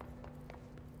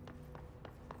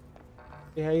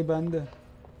 ये है ही बंद।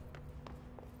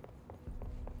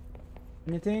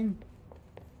 एनीथिंग?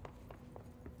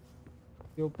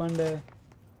 ये ओपन है,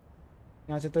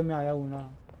 यहाँ से तो मैं आया हूँ ना।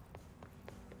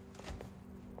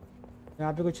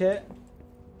 यहाँ पे कुछ है?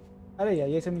 अरे यार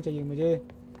ये सब नहीं चाहिए मुझे।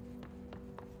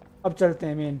 अब चलते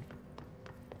हैं main.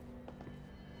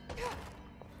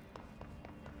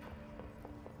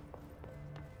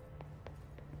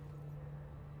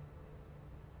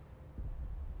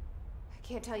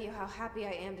 I can't tell you how happy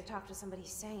I am to talk to somebody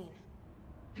sane.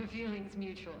 The feeling's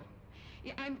mutual.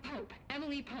 Yeah, I'm Pope,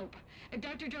 Emily Pope,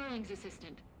 Dr. Darling's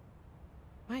assistant.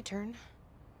 My turn.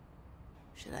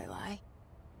 Should I lie?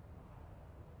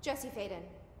 Jesse Faden.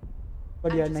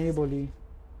 पर यार नहीं बोली।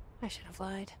 I should have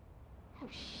lied. Oh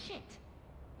shit!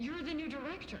 You're the new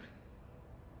director.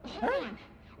 Hold on,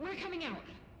 we're coming out.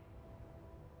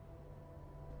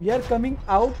 We are coming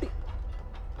out.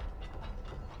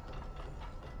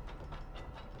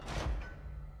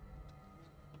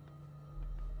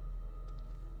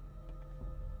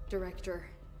 Director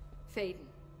Faden.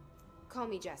 Call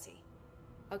me Jesse.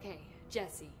 Okay,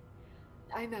 Jesse.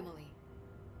 I'm Emily.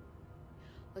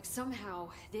 Look, somehow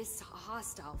this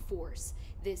hostile force,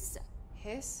 this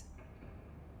hiss,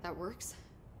 that works.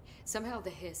 Somehow the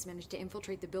hiss managed to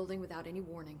infiltrate the building without any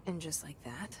warning. And just like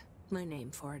that, my name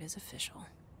for it is official.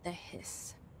 The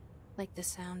hiss. Like the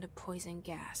sound of poison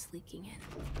gas leaking in.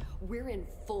 We're in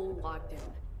full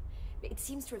lockdown. It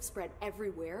seems to have spread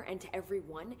everywhere and to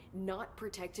everyone not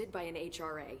protected by an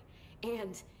HRA.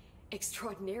 And,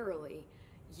 extraordinarily,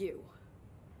 you.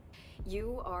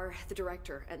 You are the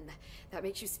director, and that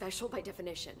makes you special by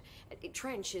definition.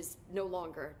 Trench is no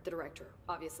longer the director,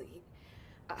 obviously.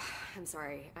 I'm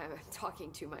sorry, I'm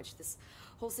talking too much. This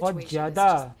whole situation is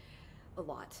just a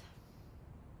lot.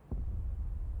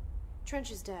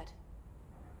 Trench is dead.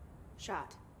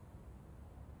 Shot.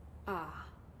 Ah.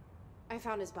 I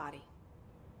found his body.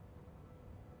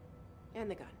 And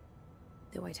the gun.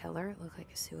 Do I tell her it looked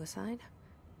like a suicide?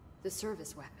 The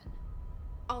service weapon.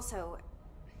 Also,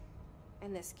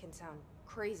 and this can sound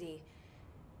crazy,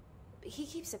 but he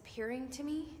keeps appearing to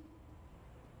me,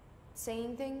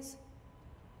 saying things.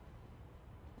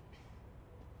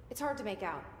 It's hard to make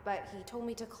out, but he told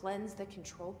me to cleanse the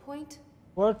control point.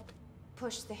 What?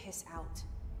 Push the hiss out.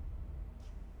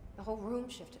 The whole room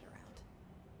shifted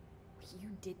around. You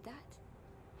did that?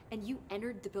 And you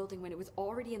entered the building when it was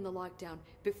already in the lockdown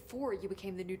before you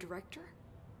became the new director?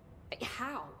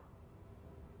 How?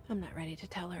 I'm not ready to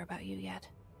tell her about you yet.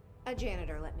 A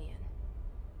janitor let me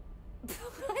in.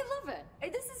 I love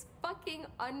it. This is fucking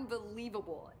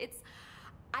unbelievable.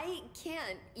 I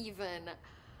can't even...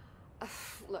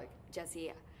 Look,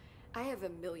 Jesse, I have a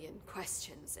million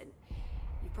questions, and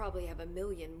you probably have a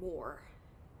million more.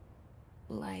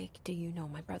 Like, do you know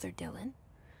my brother Dylan?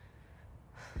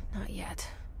 Not yet.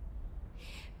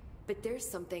 But there's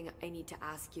something I need to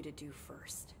ask you to do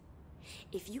first.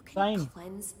 If you can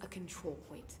cleanse a control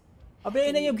point, अबे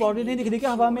इन्हें ये body नहीं दिख रही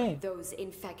क्या हवा में? Those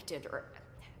infected or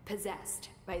possessed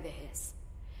by the hiss.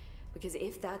 Because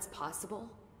if that's possible,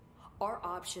 our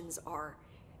options are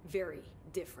very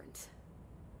different.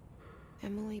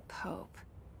 Emily Pope.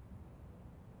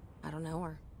 I don't know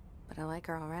her, but I like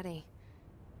her already.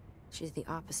 She's the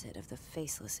opposite of the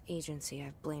faceless agency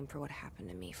I've blamed for what happened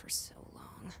to me for so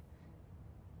long.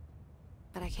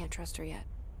 But I can't trust her yet.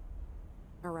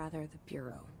 Or rather, the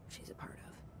Bureau she's a part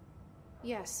of.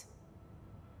 Yes.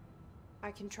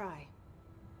 I can try.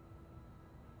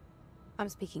 I'm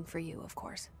speaking for you, of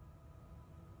course.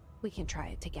 We can try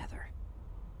it together.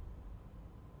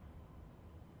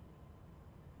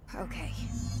 Okay.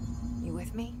 You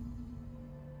with me?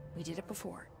 We did it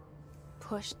before.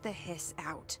 Push the hiss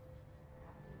out.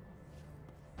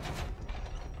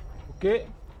 Okay.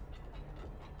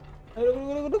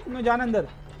 रुक मैं जाना अंदर।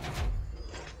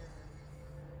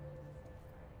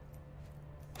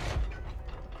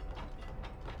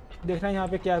 देखना यहाँ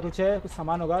पे क्या कुछ है, कुछ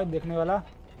सामान होगा देखने वाला।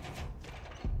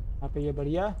 यहाँ पे ये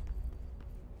बढ़िया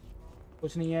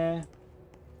कुछ नहीं है।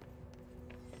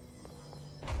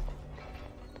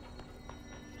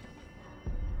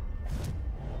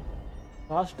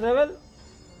 फास्ट ट्रेवल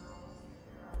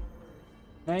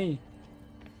नहीं,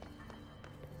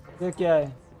 ये क्या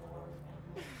है?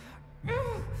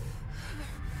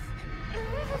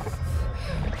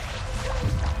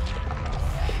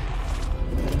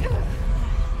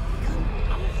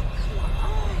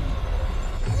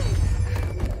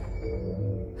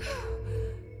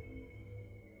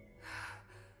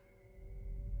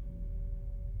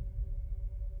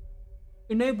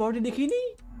 इन्हें बॉडी दिखी नहीं।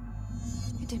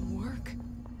 It didn't work.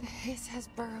 The hiss has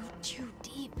burrowed too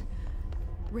deep,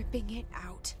 ripping it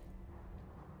out.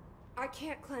 I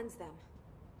can't cleanse them.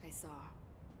 I saw.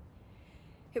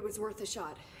 It was worth a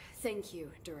shot. Thank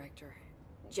you, Director.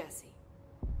 Jesse.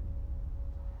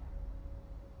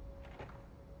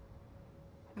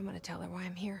 I'm gonna tell her why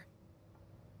I'm here.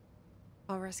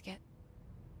 I'll risk it.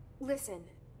 Listen,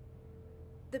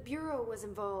 the Bureau was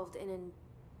involved in an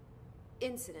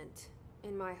incident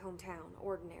in my hometown,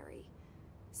 Ordinary,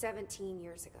 17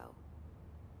 years ago.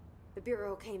 The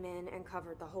Bureau came in and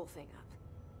covered the whole thing up.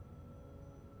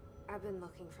 I've been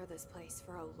looking for this place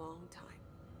for a long time.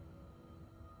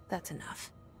 That's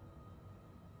enough.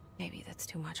 Maybe that's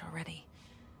too much already.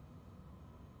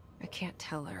 I can't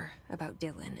tell her about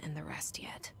Dylan and the rest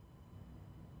yet.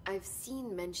 I've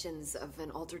seen mentions of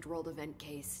an Altered World event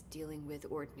case dealing with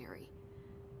Ordinary.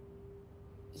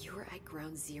 You were at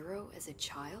Ground Zero as a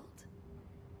child?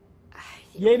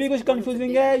 ये भी कुछ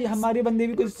confusing है, ये हमारी बंदी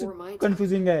भी कुछ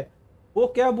confusing है। वो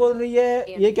क्या बोल रही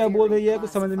है, ये क्या बोल रही है, कुछ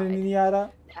समझ में नहीं आ रहा।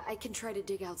 I can try to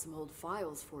dig out some old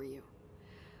files for you.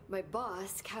 My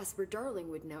boss, Casper Darling,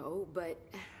 would know, but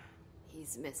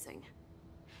he's missing.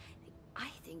 I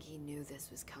think he knew this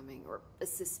was coming, or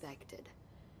suspected.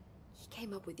 He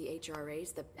came up with the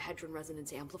HRAs, the Hadron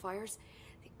Resonance Amplifiers.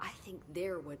 I think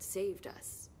they're what saved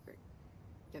us. Or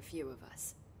a few of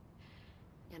us.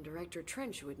 And Director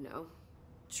Trench would know.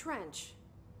 Trench?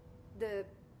 The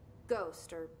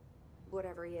ghost, or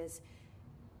whatever he is.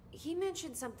 He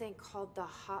mentioned something called the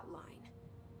Hotline.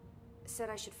 Said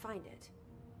I should find it.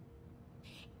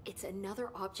 It's another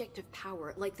object of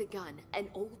power, like the gun, an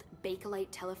old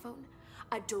Bakelite telephone.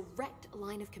 A direct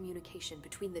line of communication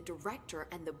between the Director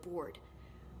and the board.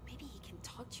 Maybe he can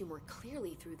talk to you more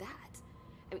clearly through that.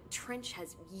 I mean, Trench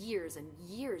has years and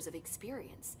years of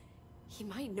experience. He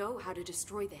might know how to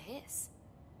destroy the hiss.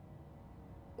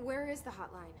 Where is the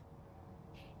hotline?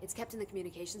 It's kept in the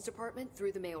communications department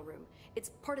through the mailroom.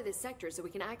 It's part of this sector, so we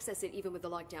can access it even with the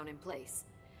lockdown in place.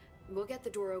 We'll get the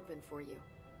door open for you.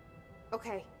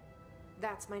 Okay,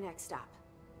 that's my next stop.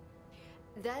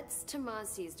 That's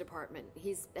Tomasi's department.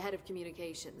 He's the head of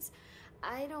communications.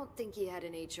 I don't think he had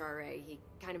an HRA. He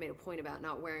kind of made a point about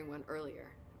not wearing one earlier.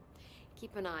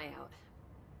 Keep an eye out.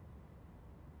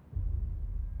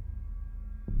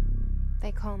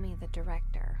 They call me the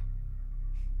Director.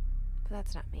 But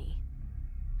that's not me.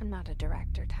 I'm not a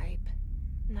director type.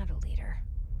 I'm not a leader.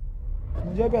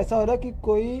 मुझे अब ऐसा हो रहा है कि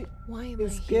कोई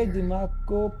इसके दिमाग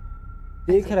को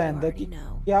देख रहा है अंदर कि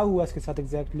क्या हुआ इसके साथ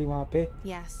exactly वहाँ पे.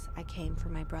 Yes, I came for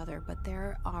my brother, but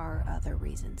there are other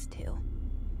reasons too.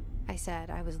 I said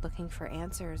I was looking for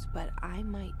answers, but I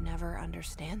might never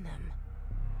understand them.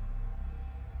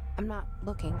 I'm not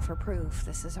looking for proof.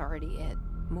 This is already it.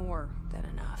 More than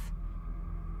enough.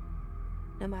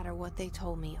 No matter what they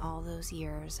told me all those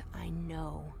years, I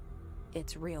know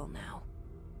it's real now.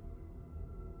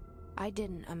 I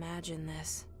didn't imagine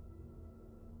this.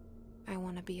 I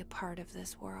want to be a part of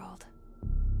this world.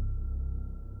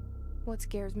 What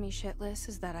scares me shitless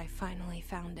is that I finally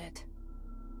found it.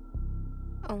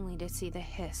 Only to see the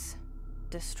hiss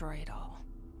destroy it all.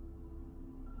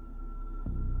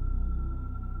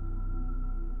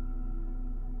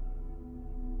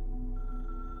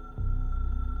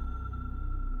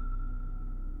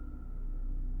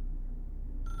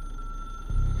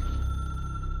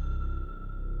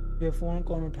 ये phone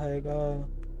कौन उठाएगा?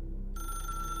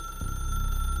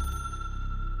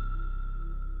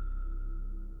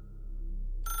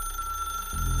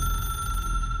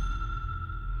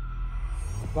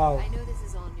 Wow. I know this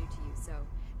is all new to you, so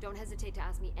don't hesitate to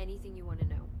ask me anything you want to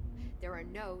know. There are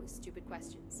no stupid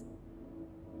questions.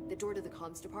 The door to the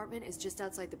comms department is just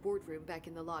outside the boardroom back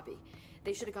in the lobby.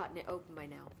 They should have gotten it open by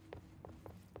now.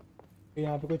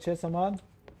 यहाँ पे कुछ है सामान?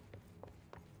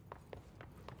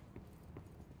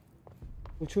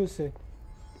 पूछो उससे।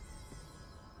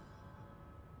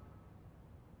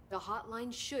 The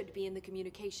hotline should be in the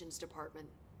communications department.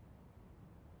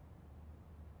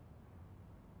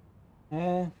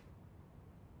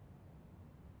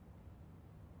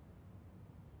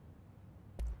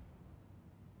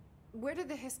 Where did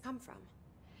the hiss come from?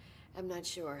 I'm not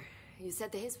sure. You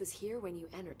said the hiss was here when you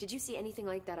entered. Did you see anything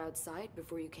like that outside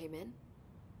before you came in?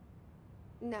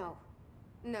 No.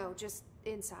 No, just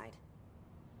inside.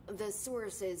 The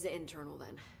source is internal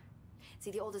then.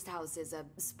 See, the oldest house is a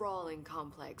sprawling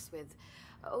complex with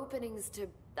openings to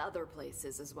other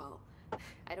places as well.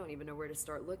 I don't even know where to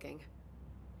start looking.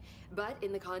 But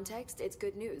in the context, it's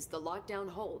good news. The lockdown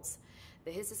holds.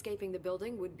 The hiss escaping the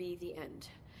building would be the end.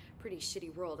 Pretty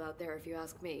shitty world out there if you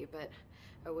ask me, but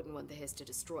I wouldn't want the hiss to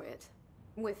destroy it.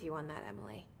 With you on that,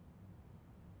 Emily.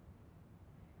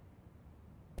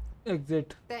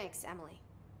 Exit. Thanks, Emily.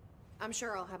 I'm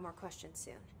sure I'll have more questions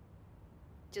soon.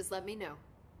 Just let me know.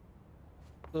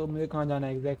 तो मुझे कहाँ जाना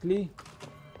है exactly?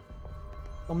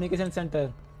 Communication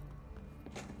center.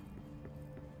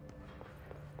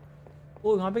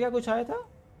 ओ यहाँ पे क्या कुछ आया था?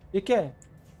 ये क्या है?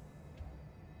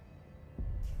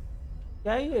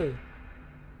 क्या है ये?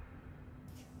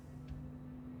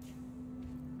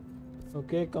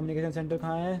 ओके, कम्युनिकेशन सेंटर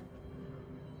कहाँ है?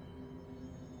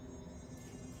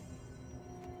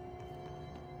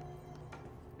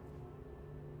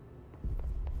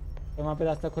 तो वहाँ पे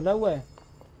रास्ता खुला हुआ है?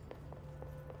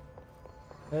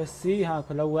 सी हाँ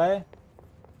खुला हुआ है।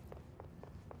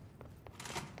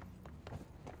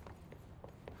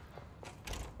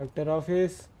 Collector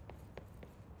office.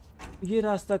 ये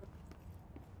रास्ता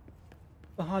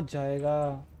कहाँ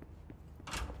जाएगा?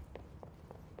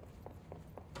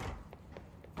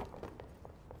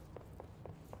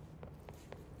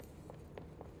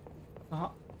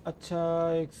 कहाँ? अच्छा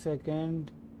एक सेकेंड।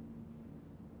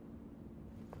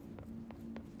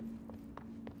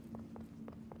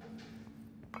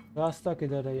 रास्ता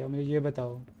किधर है यार, मुझे ये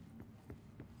बताओ।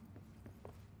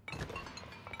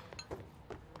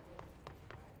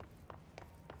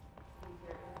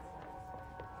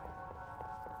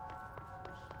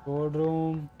 Board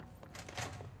room.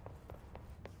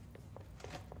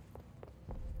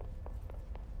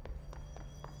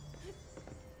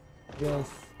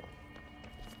 यस,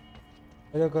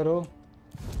 ऐसा करो।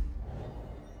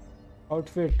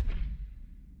 आउटफिट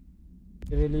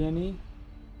सिविलियन ही,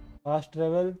 फास्ट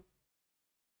ट्रेवल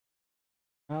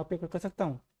यहाँ पे कर सकता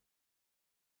हूँ।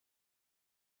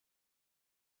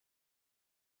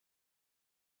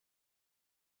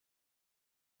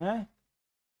 हैं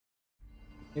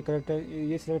ये करेक्ट,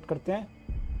 ये सिलेक्ट करते हैं।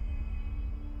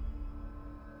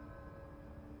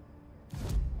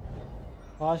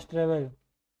 Fast travel,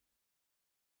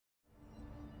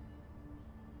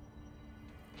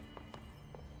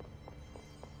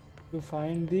 to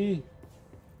find the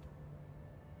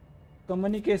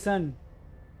communication.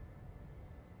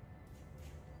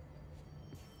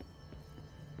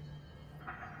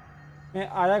 मैं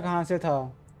आया कहाँ से था?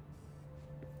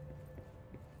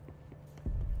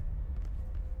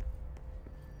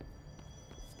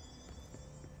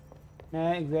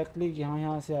 मैं एग्जैक्टली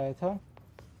यहाँ से आया था।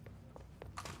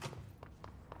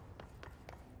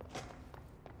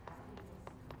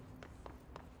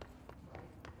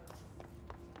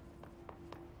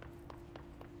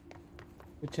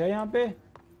 कुछ है यहाँ पे?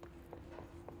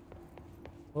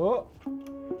 ओ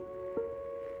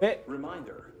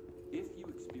Reminder, if you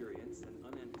experience an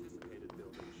unanticipated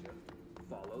building shift,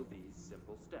 follow these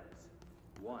simple steps.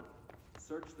 1.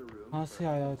 Search the room. कहाँ से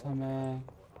आया था मैं?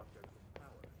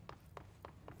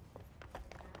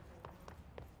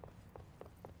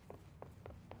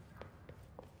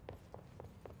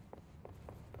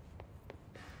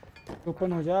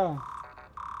 ओपन हो जा।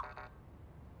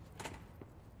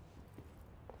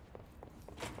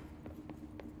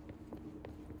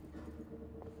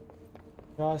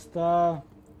 रास्ता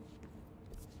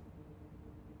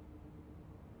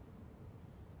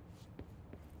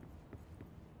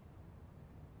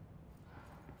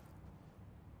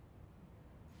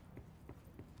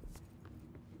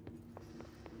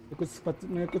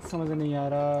मुझे कुछ समझ नहीं आ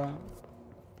रहा।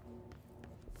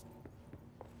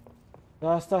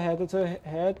 रास्ता है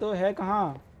तो है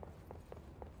कहाँ?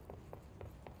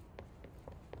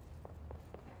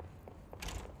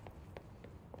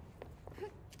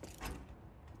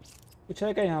 कुछ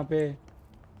है क्या यहाँ पे?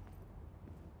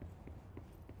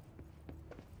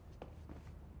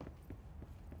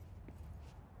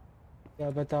 क्या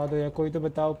बता दो या कोई तो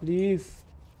बताओ प्लीज।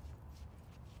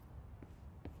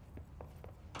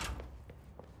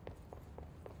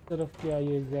 तरफ क्या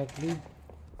ये एग्जैक्टली?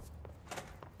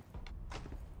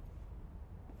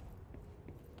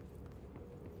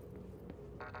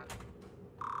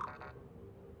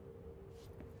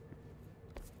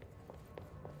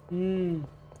 है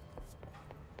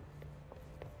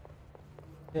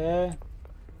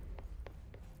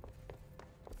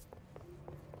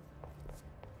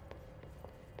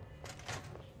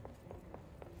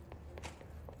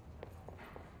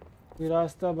कोई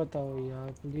रास्ता बताओ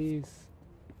यार प्लीज।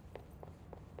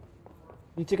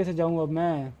 नीचे कैसे जाऊं अब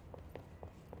मैं,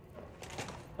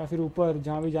 या फिर ऊपर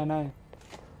जहाँ भी जाना है।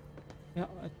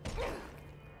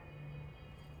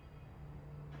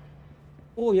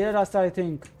 ओ ये रास्ता आई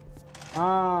थिंक।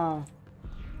 हाँ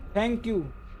थैंक यू,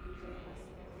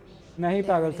 मैं ही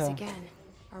पागल था।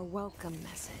 Our welcome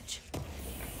message.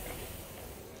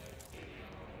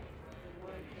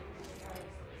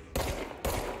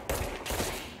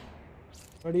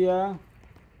 बढ़िया।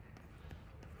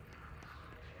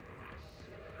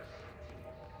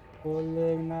 खोल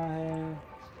लेना है।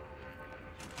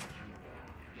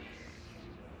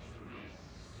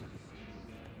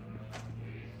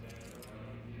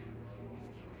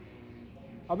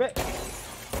 अबे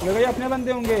लगा ये अपने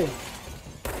बंदे होंगे।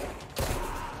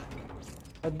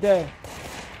 अद्दे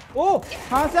ओ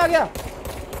कहाँ से आ गया?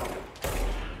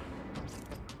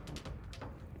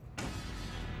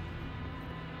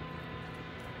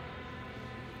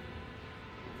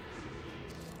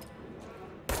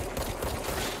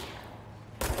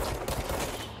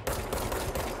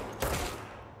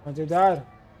 मजेदार।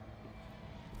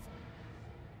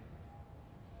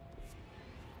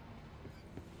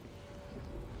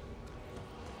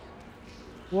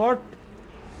 What?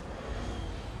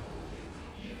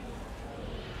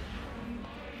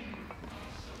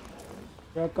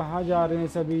 क्या कहाँ जा रहे हैं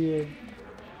सभी? ये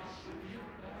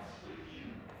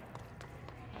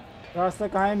रास्ता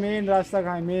कहाँ है? मेन रास्ता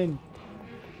कहाँ है? मेन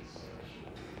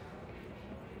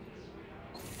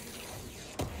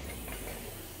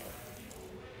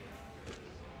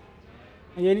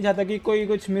ये नहीं चाहता कि कोई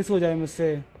कुछ मिस हो जाए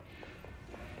मुझसे।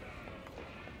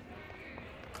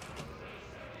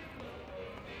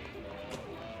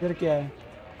 फिर क्या है?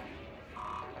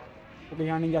 तो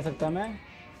यहाँ नहीं जा सकता मैं,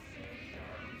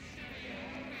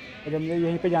 जब मुझे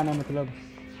यहीं पे जाना है मतलब।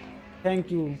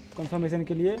 थैंक यू कंफर्मेशन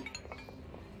के लिए।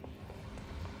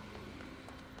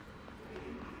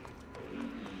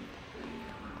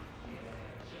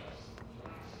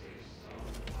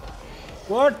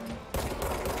 व्हाट?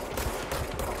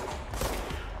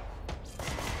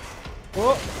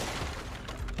 ओ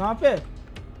कहाँ पे?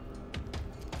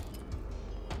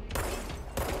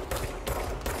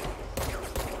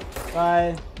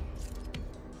 बाय।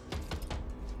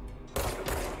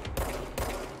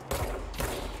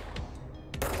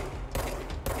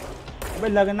 अबे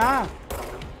लगना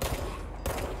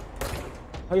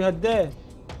भाई, हद है।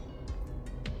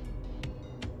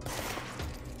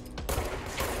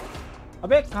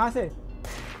 अबे कहाँ से?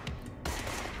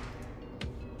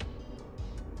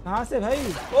 कहाँ से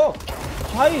भाई? ओ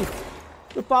भाई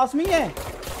तो पास में ही है।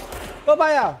 कब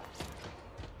आया?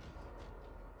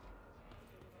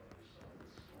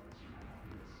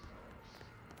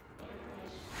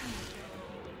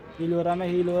 हील हो रहा, मैं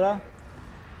हील हो रहा।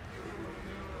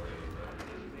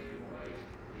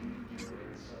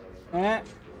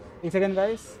 एक सेकेंड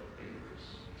गाइस,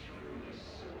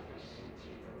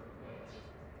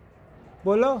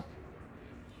 बोलो।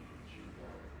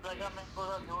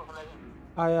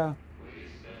 आया।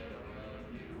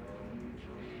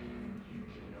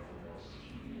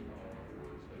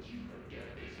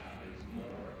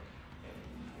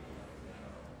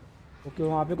 ओके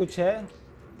वहाँ पे कुछ है।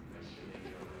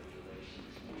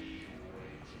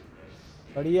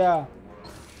 बढ़िया।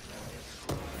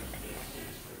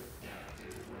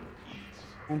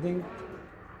 I think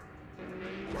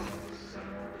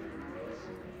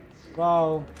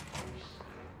वाओ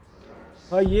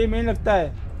भाई ये मेन लगता है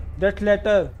डेथ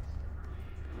लेटर।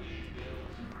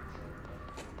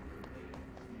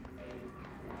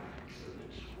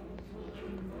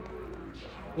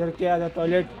 यार क्या है?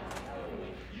 टॉयलेट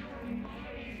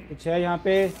कुछ है यहाँ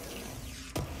पे?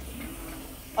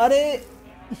 अरे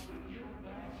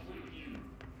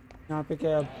यहाँ पे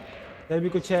क्या? अब इधर भी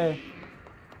कुछ है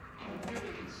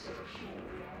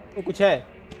तो कुछ है।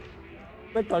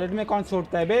 बे टॉयलेट में कौन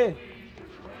छोड़ता है बे?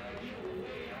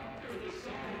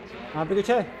 यहाँ पे कुछ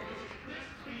है?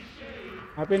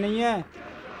 यहाँ पे नहीं है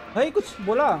भाई। कुछ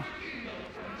बोला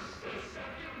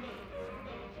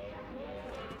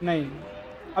नहीं।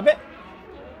 अबे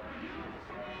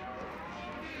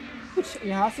कुछ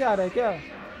यहाँ से आ रहा है क्या?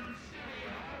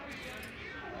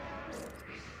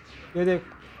 ये देख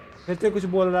फिर से कुछ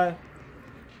बोल रहा है।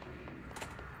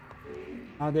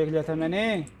 हाँ देख लिया था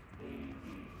मैंने।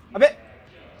 अबे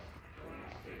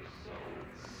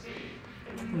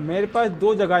मेरे पास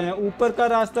दो जगह हैं, ऊपर का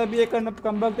रास्ता भी है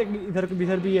कम वक्त, इधर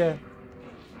भी है।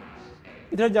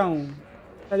 इधर जाऊं?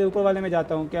 पहले ऊपर वाले में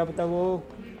जाता हूँ, क्या पता वो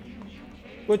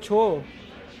कुछ हो।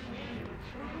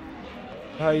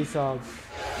 भाई साहब,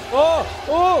 ओ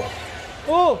ओ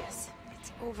ओ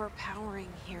It's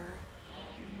overpowering here.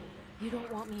 You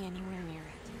don't want me anywhere near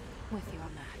it. With you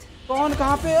on that. कौन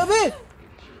कहाँ पे? अबे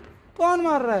कौन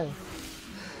मार रहा है?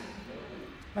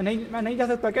 मैं नहीं जा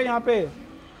सकता क्या यहाँ पे?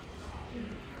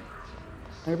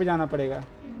 यहीं पे जाना पड़ेगा,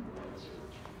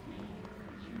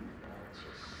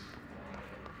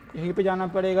 यहीं पे जाना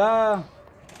पड़ेगा।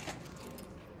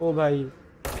 ओ भाई,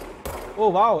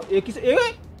 ओ वाओ, एक ही से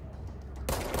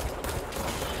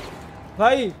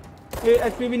भाई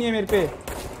एचपी भी नहीं है मेरे पे।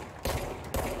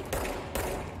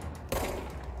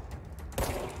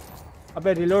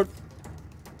 अबे रिलोड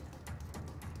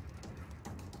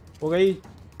हो गई,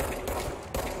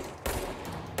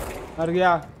 मर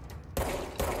गया।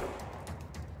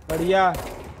 बढ़िया,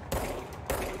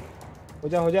 हो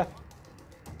जा हो जा।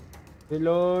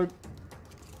 Reload,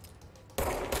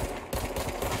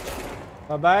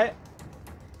 bye bye.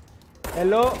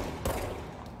 हेलो,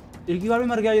 एक ही बार में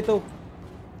मर गया ये तो।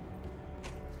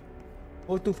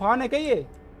 वो तूफान है क्या ये?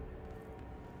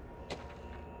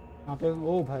 यहाँ पे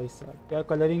ओ भाई साहब, क्या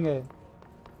कलरिंग है,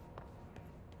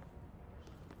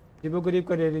 अजीबो गरीब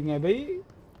कलरिंग है भाई।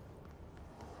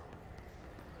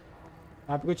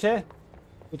 यहाँ पे कुछ है,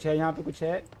 कुछ है यहाँ पे, कुछ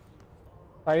है,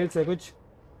 फाइल्स है कुछ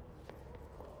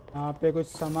यहाँ पे, कुछ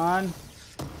सामान।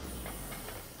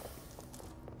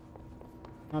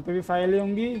 यहाँ पे भी फाइलें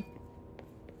होंगी।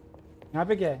 यहाँ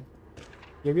पे क्या है?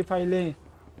 ये भी फाइलें।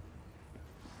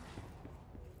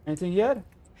 Anything here?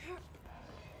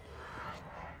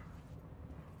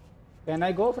 Can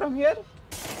I go from here?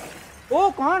 ओ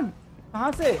कौन?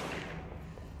 कहाँ से?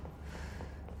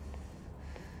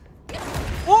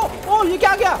 ओ ये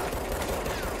क्या आ गया?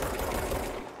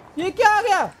 ये क्या आ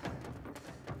गया?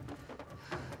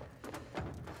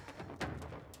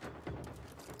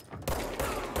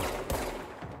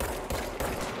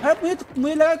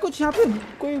 मुझे लगा कुछ यहाँ पे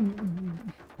कोई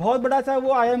बहुत बड़ा सा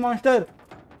वो आया मॉन्स्टर।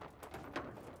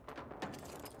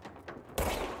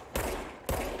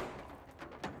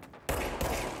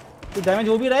 तो डैमेज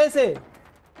हो भी रहा है इसे,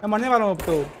 मैं मरने वाला हूँ अब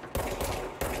तो।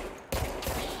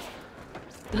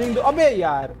 दो, अबे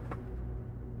यार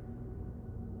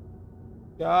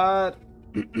यार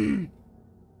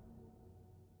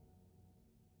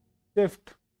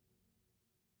शिफ्ट।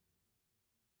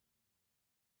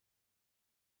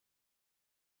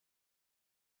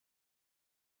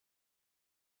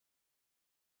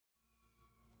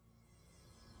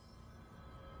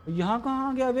 यहाँ कहाँ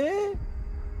आ गया बे?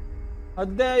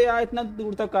 हद है यार, इतना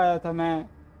दूर तक आया था मैं।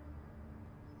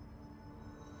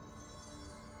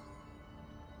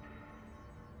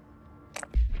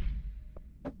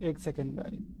 एक सेकंड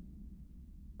भाई,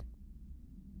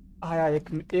 आया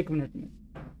एक मिनट में।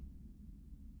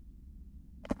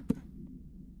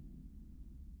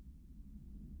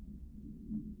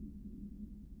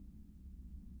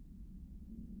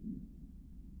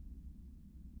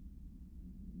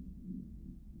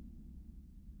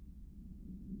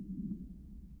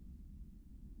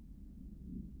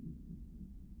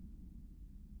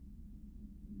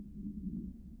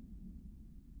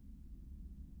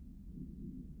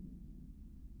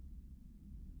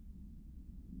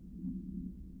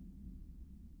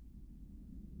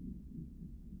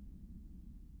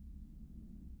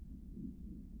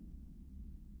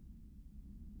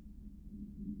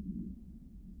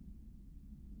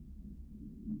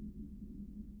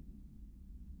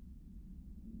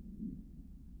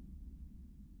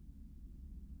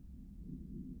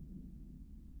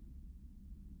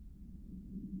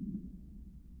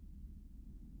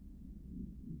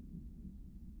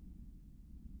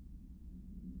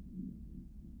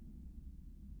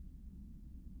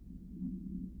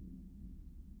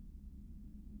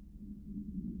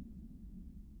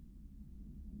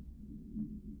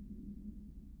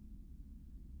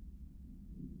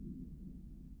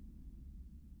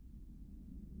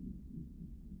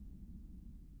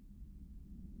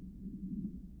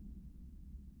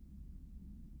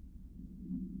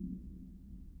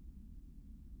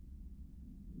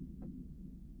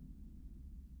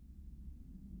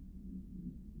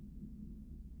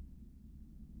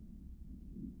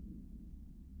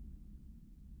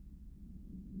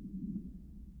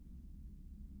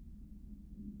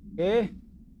 ओके,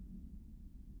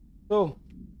 तो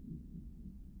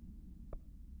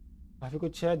काफी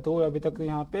कुछ है। दो अभी तक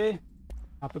यहाँ पे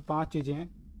 5 चीजें हैं।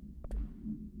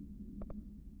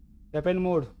 Weapon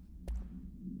mode,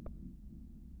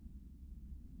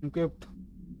 encrypt.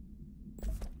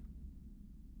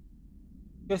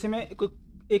 कैसे मैं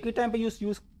एक ही टाइम पे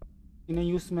इन्हें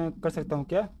यूज मैं कर सकता हूँ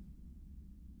क्या?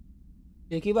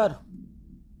 एक ही बार।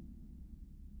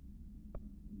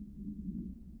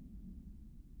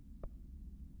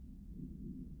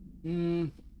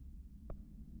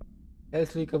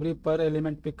 हेल्थ रिकवरी पर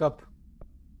element pickup,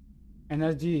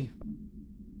 energy,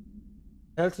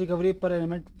 health recovery पर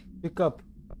element pickup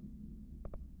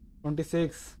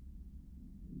 26,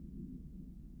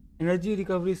 energy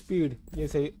recovery speed, ये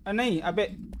सही नहीं अबे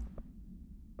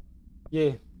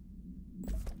ये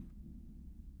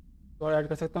तो और ऐड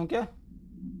कर सकता हूँ क्या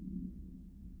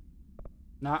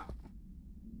ना।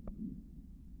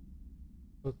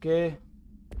 ओके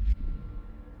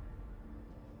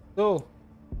तो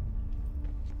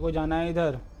वो जाना है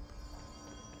इधर।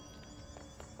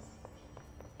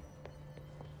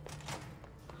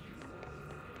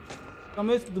 तो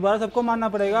हमें दोबारा सबको मारना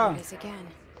पड़ेगा। There it is again.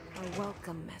 A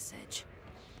welcome message.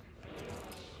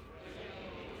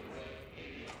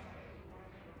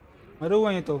 मरो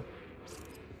हुआ है तो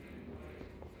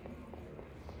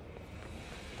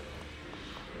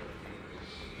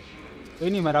कोई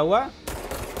नहीं मरा हुआ।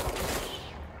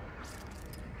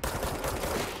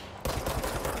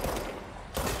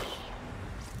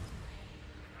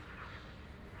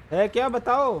 है क्या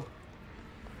बताओ,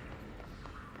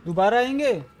 दोबारा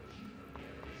आएंगे?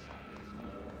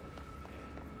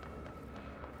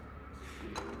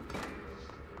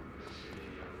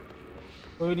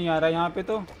 कोई नहीं आ रहा यहाँ पे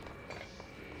तो।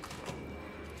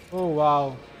 ओह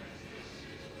वाओ,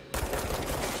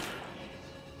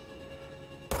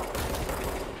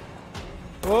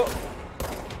 ओ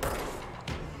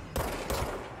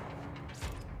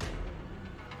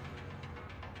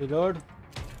रिलोड,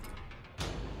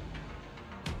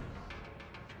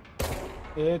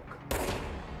 एक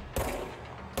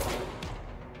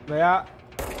गया,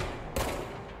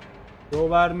 दो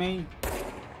बार में ही,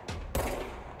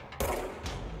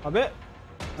 अबे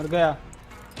मर गया,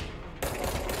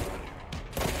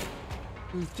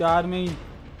 चार में ही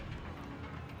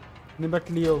निपट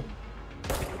लियो,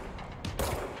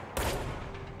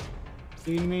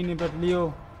 तीन में ही निपट लियो।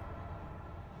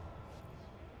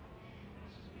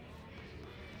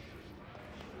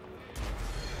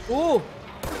 ओ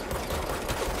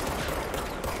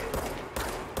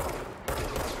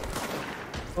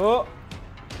ओ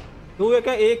दो एक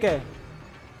है, एक है।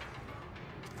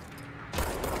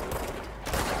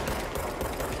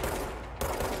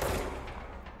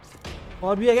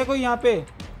 और भी है क्या कोई यहाँ पे?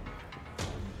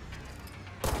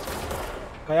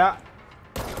 गया,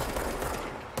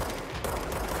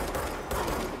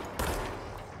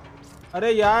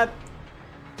 अरे यार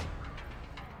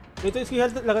ये तो इसकी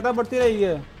हेल्थ लगातार बढ़ती रही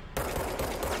है।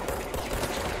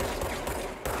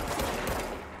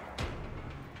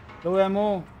 लो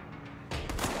एमओ,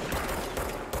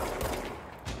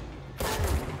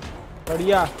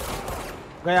 बढ़िया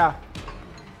गया,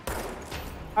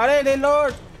 अरे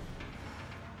reload,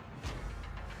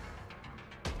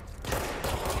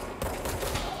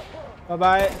 bye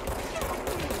bye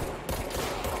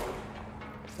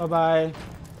bye bye,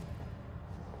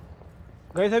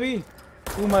 गए सभी,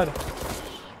 तू मर।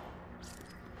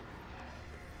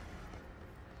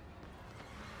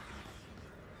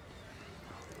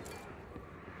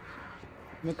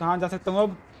 मैं कहाँ जा सकता हूँ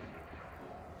अब?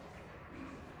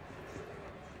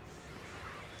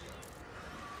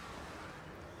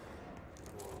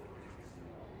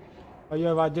 और ये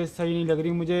आवाज़ें सही नहीं लग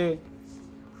रही मुझे।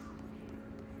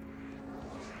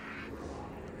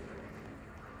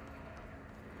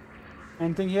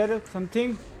 Anything here,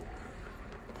 something.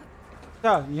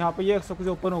 अच्छा यहाँ पे ये सब कुछ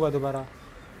ओपन होगा दोबारा,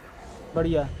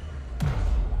 बढ़िया।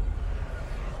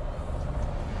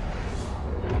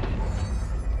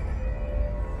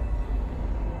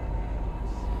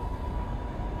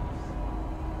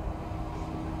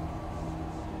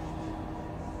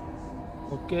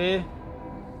 ओके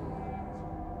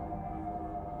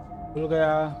खुल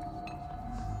गया।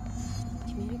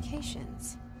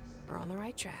 Communications. We're on the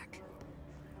right track.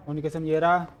 Communication ये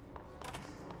रहा,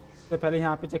 तो पहले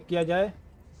यहाँ पे चेक किया जाए।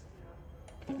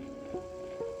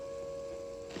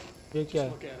 ये क्या है?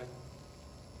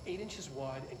 8 inches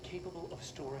wide and capable of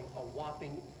storing a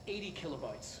whopping 80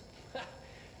 kilobytes.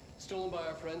 Stolen by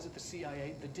our friends at the CIA,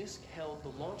 the disk held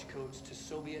the launch codes to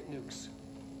Soviet nukes.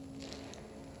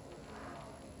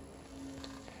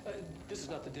 This is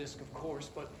not the disk, of course,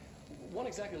 but one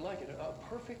exactly like it. A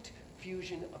perfect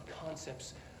fusion of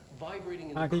concepts vibrating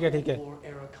in the Cold War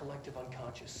era collective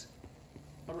unconscious.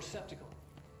 A receptacle.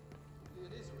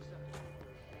 It is a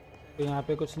receptacle. तो यहाँ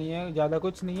पे कुछ नहीं है, ज़्यादा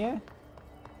कुछ नहीं है,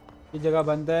 ये जगह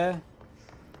बंद है।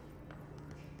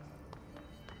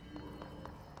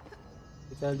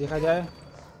 चल देखा जाए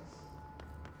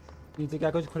नीचे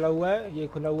क्या कुछ खुला हुआ है। ये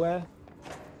खुला हुआ है,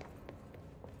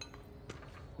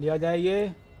 लिया जाए ये।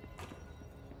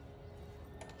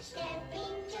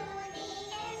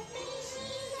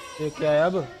 ये क्या है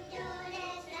अब?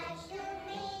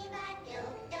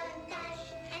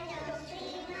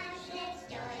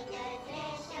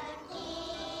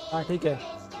 हाँ ठीक है।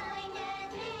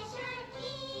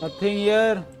 Nothing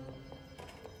here.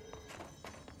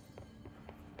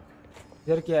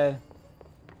 इधर क्या है?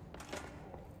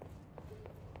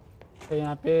 तो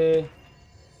यहाँ पे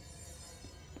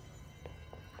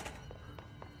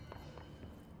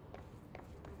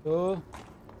तो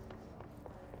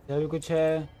इधर भी कुछ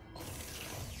है।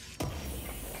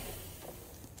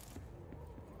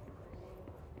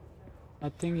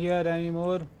 Nothing here any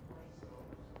more.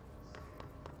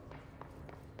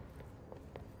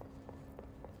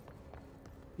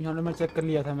 यहाँ नंबर चेक कर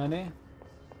लिया था मैंने।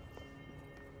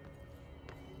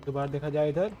 दोबारा देखा जाए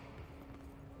इधर।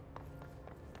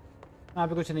 यहाँ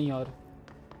पे कुछ नहीं है और।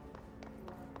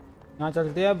 यहाँ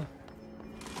चलते अब।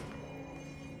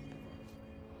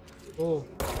 ओ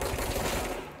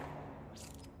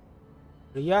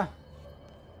भैया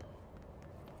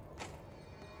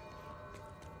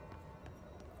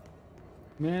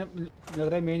मैं लग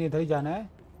रहा है मेन इधर ही जाना है।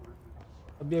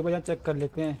 अभी एक बार यहाँ चेक कर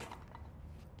लेते हैं।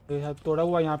 तो ये सब तोड़ा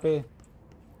हुआ यहाँ पे,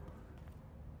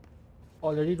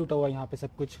 ऑलरेडी टूटा हुआ यहाँ पे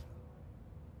सब कुछ।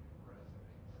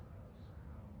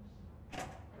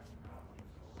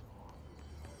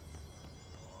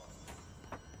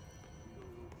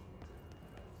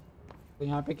 तो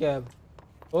यहाँ पे क्या है अब?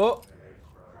 ओ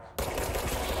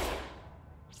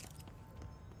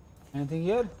एनीथिंग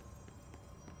हियर?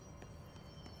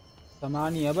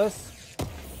 सामान ही है बस।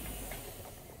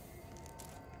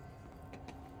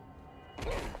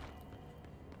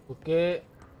 ओके।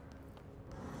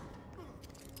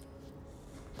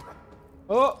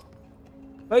 ओ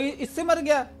भाई इससे मर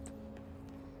गया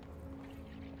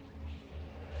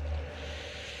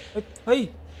भाई।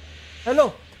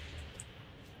 हेलो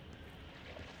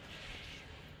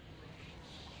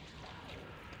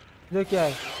ये क्या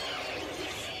है?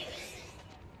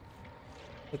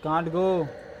 I can't go.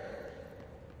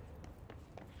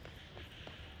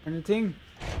 Anything?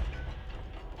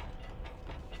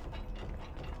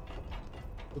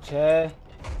 कुछ है?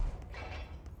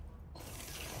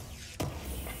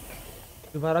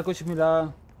 दोबारा कुछ मिला।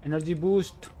 Energy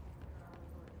boost.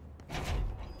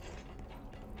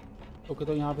 ओके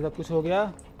तो यहाँ पे सब कुछ हो गया।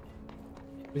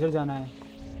 इधर जाना है।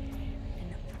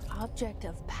 Object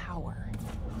of power.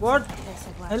 What?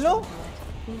 Hello?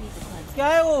 क्या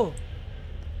है वो?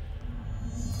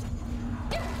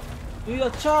 ये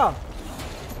अच्छा।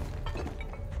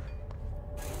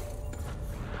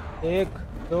 1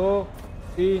 2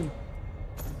 3।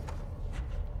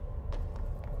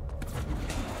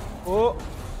 ओ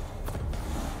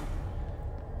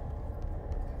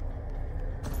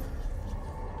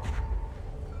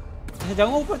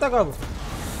जाऊंगा ऊपर तक अब।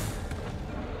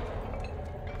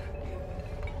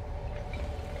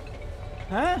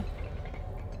 हैं?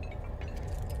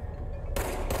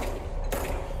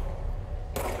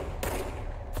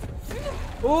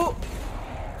 ओ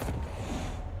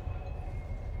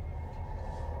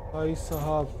भाई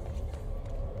साहब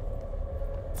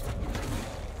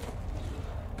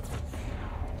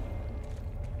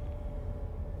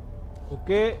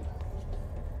ओके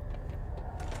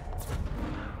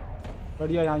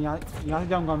बढ़िया। यहाँ से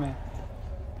जाऊंगा मैं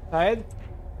शायद।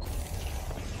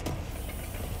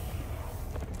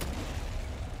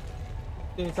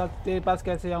 तेरे साथ तेरे पास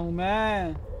कैसे आऊं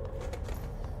मैं?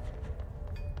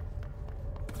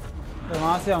 तो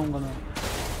वहां से आऊंगा मैं।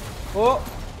 ओ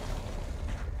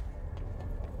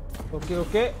okay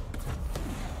okay.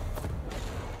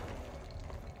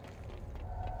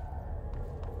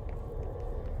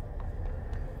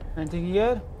 Anything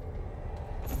here?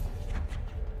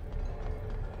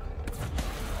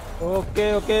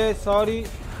 Okay, okay, sorry.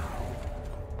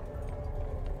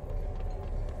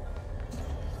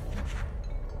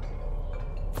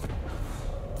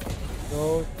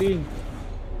 So, 3.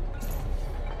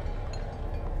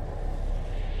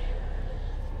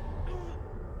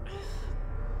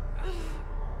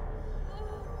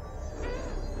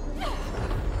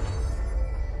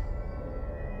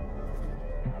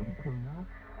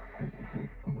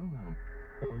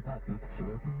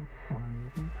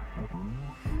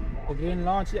 Again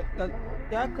launch.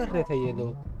 क्या कर रहे थे ये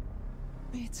लोग?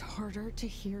 It's harder to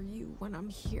hear you when I'm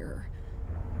here.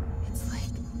 It's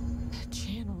like the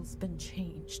channel's been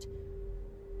changed.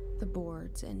 The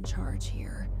board's in charge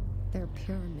here. They're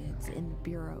pyramids in the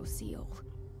bureau seal.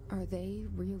 Are they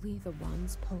really the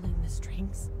ones pulling the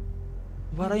strings?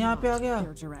 वारा यहाँ पे आ गया।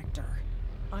 Their director.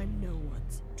 I'm no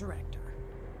one's director.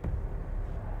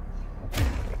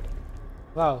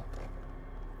 Wow.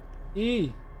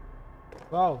 E.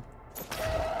 Wow.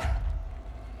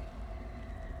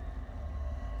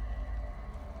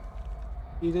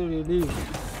 Either really.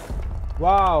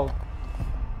 Wow.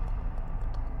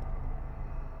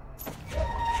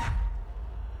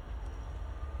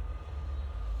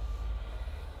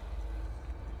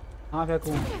 हाँ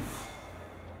फेंकूं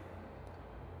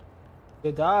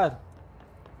केदार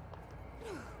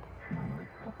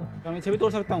क्या मैं इसे भी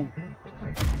तोड़ सकता हूँ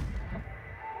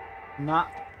ना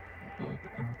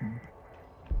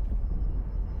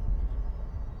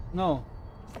नो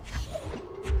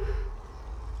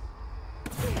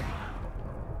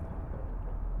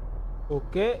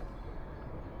ओके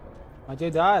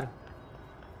मजेदार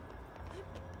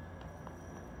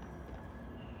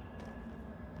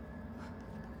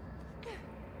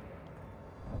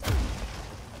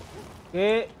ओके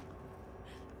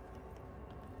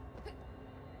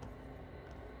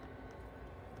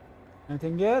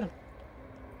anything here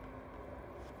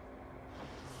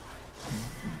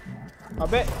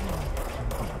अबे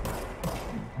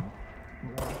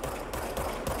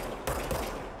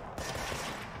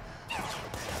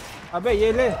अबे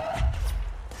ये ले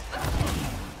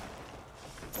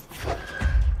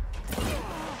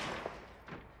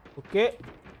ओके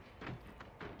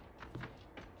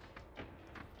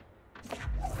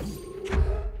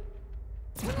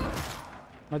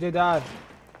मजेदार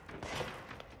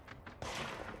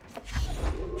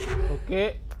ओके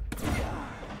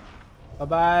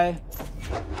बाय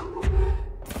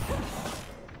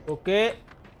ओके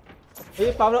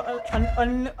ये पावर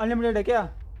अनलिमिटेड है क्या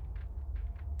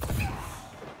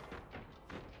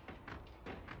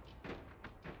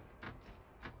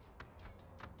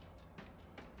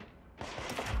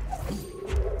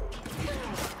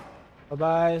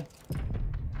बाय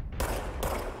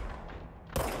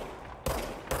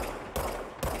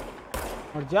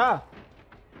और जा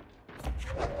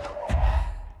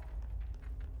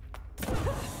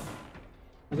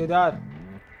मजेदार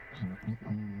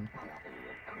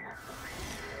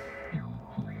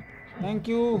थैंक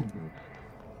यू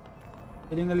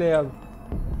ले अब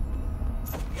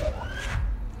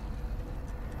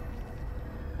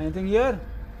एनीथिंग हियर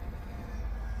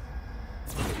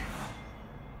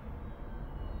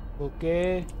ओके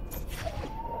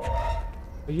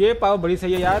ये पावर बड़ी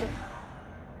सही है यार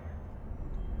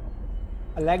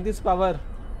I like this power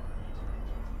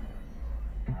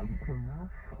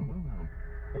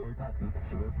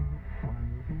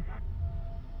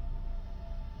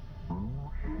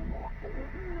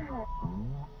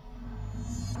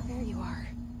There you are.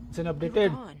 It's an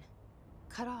updated.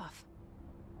 Cut off.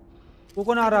 वो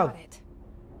कौन आ रहा है?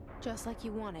 Just like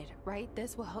you wanted, right?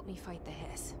 This will help me fight the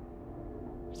hiss.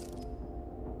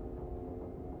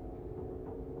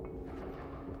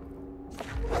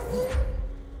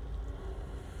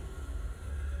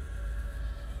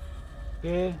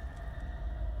 Okay.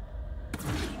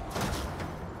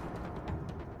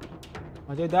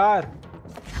 मजेदार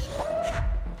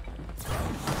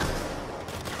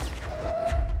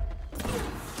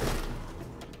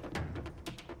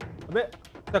अबे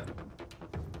तक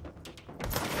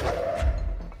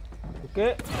ओके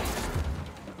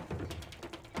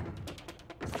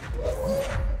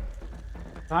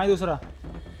कहाँ है दूसरा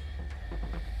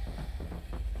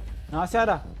यहाँ से आ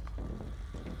रहा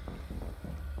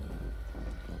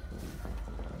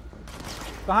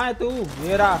कहाँ है तू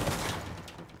मेरा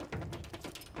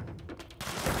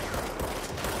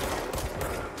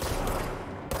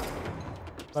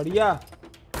बढ़िया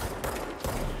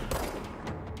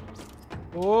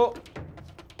ओ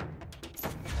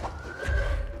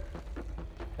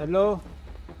हेलो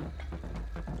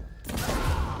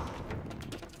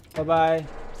बाय बाय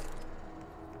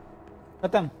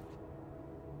खत्म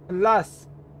लास्ट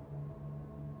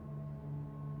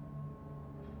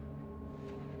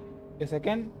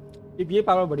सेकेंड ये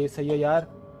पावर बड़ी सही है यार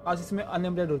आज इसमें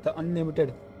अनलिमिटेड होता है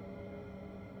अनलिमिटेड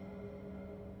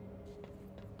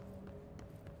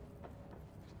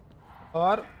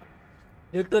और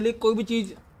लिटरली कोई भी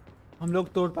चीज हम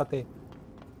लोग तोड़ पाते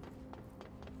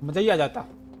मजा ही आ जाता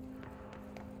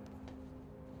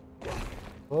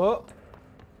ओ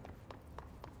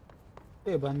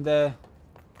ये बंद है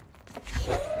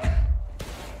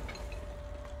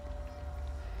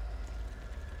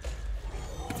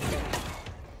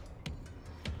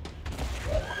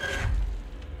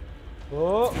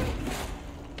ओ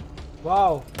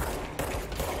वाओ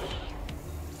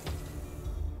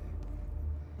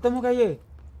खत्म हो गया ये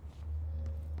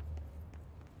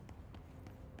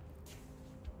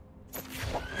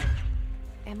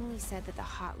Emily said that the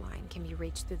hotline can be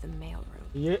reached through the mailroom.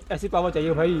 ये ऐसी पावर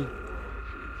चाहिए भाई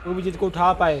कोई भी चीज को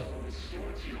उठा पाए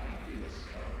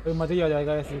कोई मजा ही आ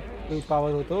जाएगा ऐसी कोई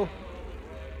पावर हो तो।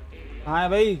 हाँ है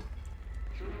भाई,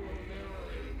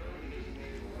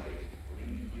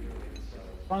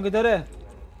 कौन किधर है?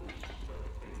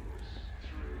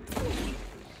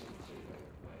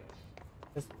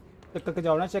 चेक करके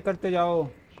जाओ ना, चेक करते जाओ,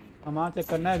 सामान चेक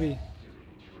करना है अभी।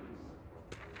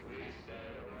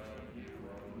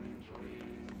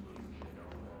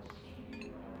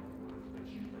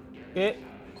 ओके,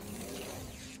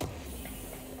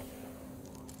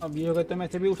 अब ये हो गया तो मैं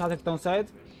इसे भी उठा सकता हूँ शायद।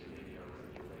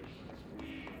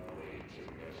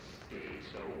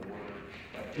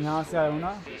 यहाँ से आया हूँ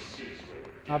ना,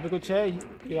 यहाँ पे कुछ है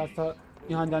ये रास्ता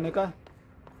यहाँ जाने का,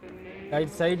 राइट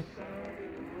साइड।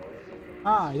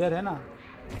 हाँ इधर है ना,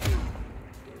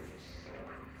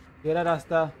 ये रहा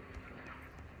रास्ता।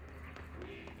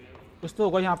 कुछ तो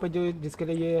होगा यहाँ पे जो जिसके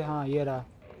लिए ये, हाँ ये रहा,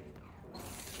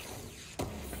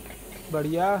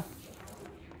 बढ़िया।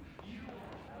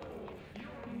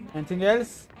 Anything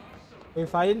else? कोई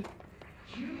फाइल?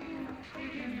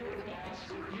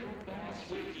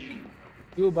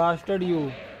 You bastard you.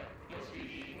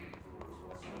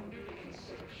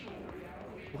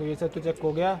 तो ये सब तो चेक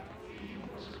हो गया,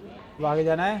 अब आगे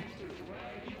जाना है।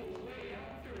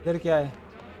 इधर क्या है?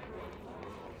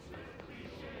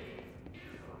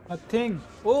 नथिंग।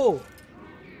 ओ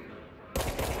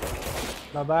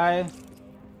बाय बाय।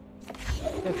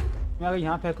 मैं अगर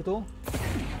यहाँ फेंक तो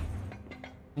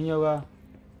नहीं होगा।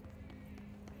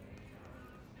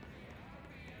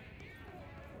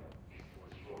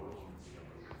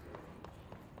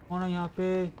 कौन है यहाँ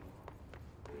पे?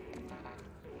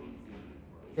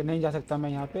 कि नहीं जा सकता मैं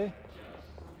यहाँ पे।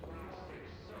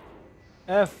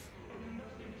 F।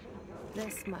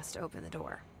 This must open the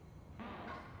door.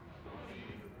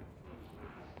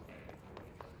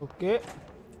 Okay,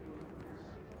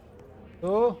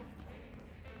 तो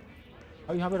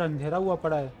अब यहाँ पे अंधेरा हुआ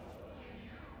पड़ा है।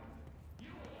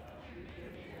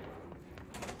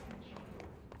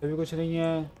 अभी कुछ नहीं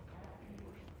है।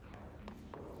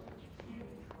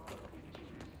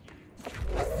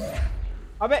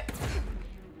 अबे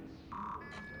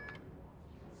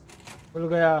खुल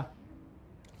गया।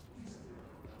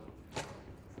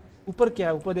 ऊपर क्या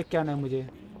है? ऊपर देख क्या आना है मुझे।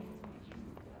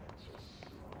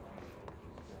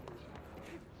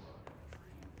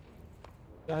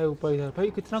 क्या है ऊपर? इधर भाई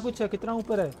कितना कुछ है, कितना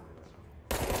ऊपर है।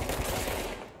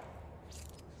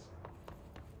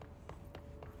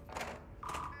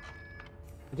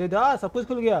 अजय दा सब कुछ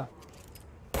खुल गया।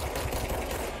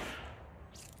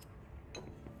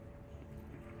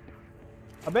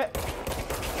 अबे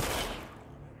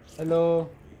हेलो,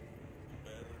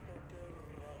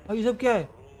 ये सब क्या है?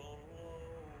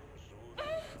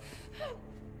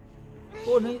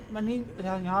 ओ नहीं, मैं नहीं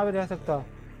यहाँ पे रह सकता।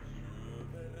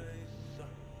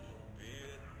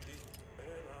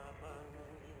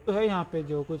 तो है यहाँ पे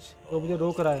जो कुछ जो मुझे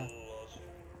रोक रहा है।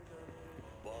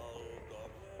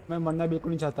 मैं मरना बिल्कुल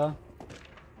नहीं चाहता,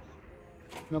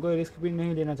 मैं कोई रिस्क भी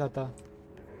नहीं लेना चाहता।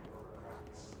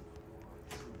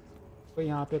 तो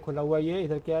यहाँ पे खुला हुआ ये,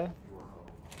 इधर क्या है?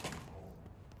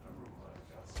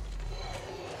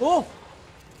 Oh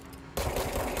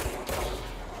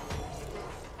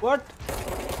what?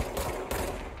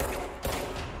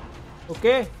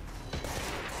 ओके,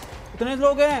 कितने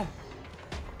लोग हैं?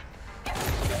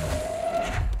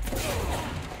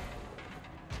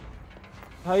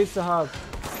 भाई साहब,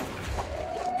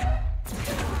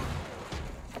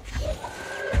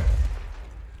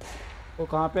 वो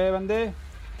कहाँ पे है बंदे?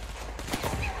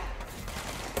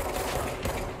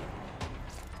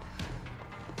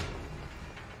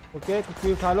 ओके, कुछ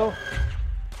भी उठा लो।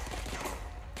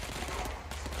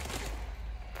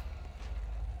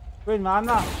 कोई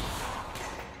मारना।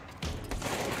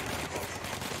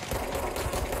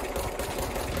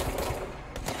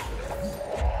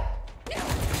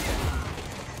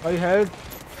 भाई हेल्थ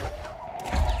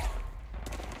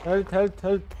हेल्थ हेल्थ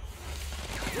हेल्थ।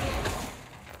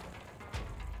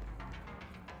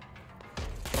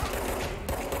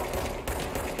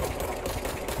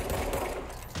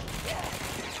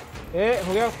 ए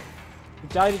हो गया,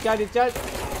 recharge recharge recharge.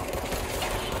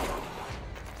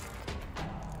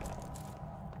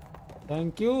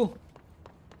 Thank you.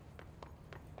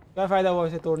 क्या फायदा हुआ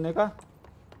इसे तोड़ने का?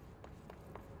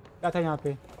 क्या था यहाँ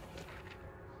पे?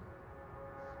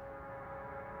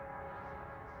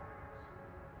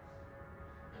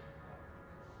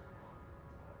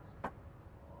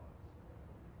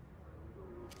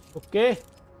 ओके,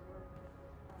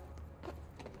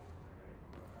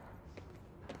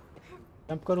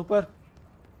 जंप कर ऊपर।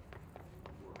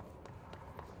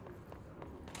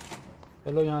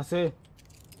 चलो यहाँ से।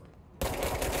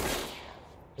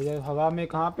 हवा में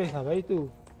कहाँ पे था भाई तू?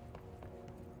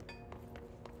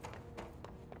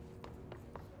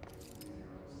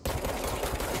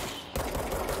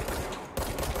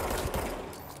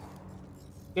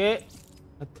 Okay,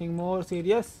 nothing more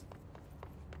serious.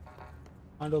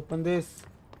 Can't open this.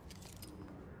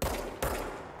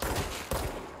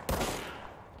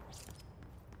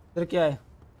 इधर क्या है?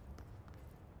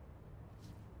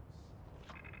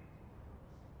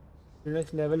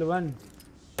 Level 1.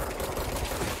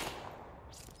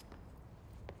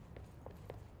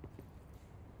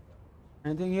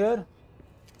 Anything here?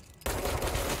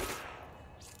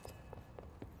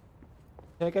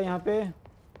 है क्या यहाँ पे?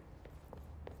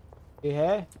 ये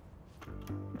है?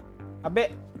 अबे!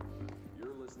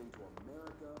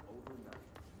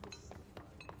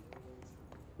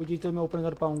 कुछ चीज़ तो मैं ओपन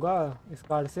कर पाऊँगा इस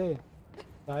कार्ड से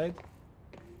शायद।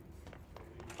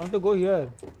 I want to go here.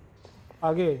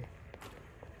 आगे।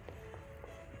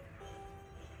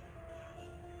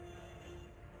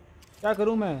 क्या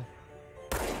करूँ मैं?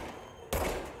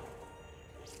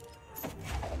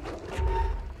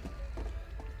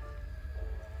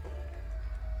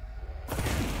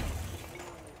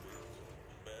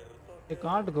 I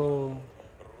can't go.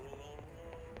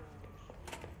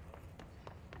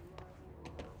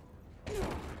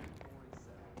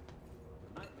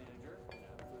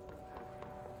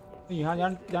 यहाँ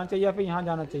जाना चाहिए या फिर यहाँ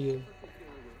जाना चाहिए?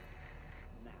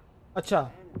 अच्छा,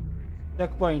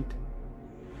 चेक पॉइंट।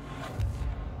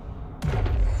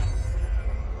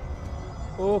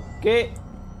 ओके,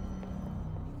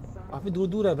 काफी दूर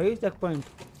दूर है भाई check point.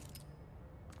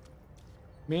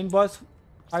 Main boss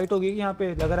fight होगी यहाँ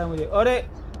पे लग रहा है मुझे। अरे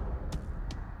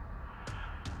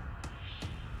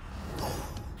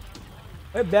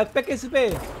अरे बैकपैक किस पे?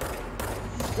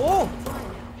 ओ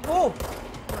ओ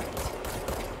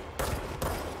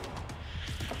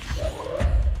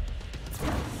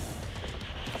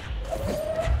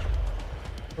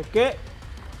ओके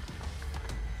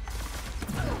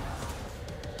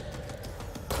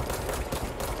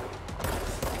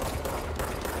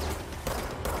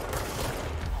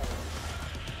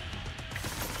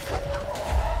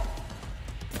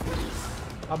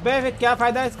अबे फिर क्या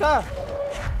फायदा है इसका?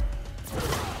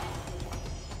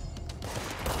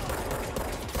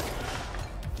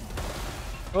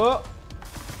 ओ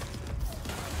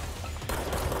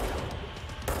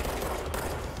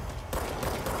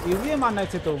इजी है मानना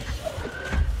इसे तो।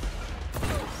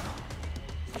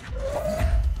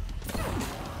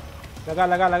 लगा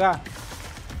लगा लगा।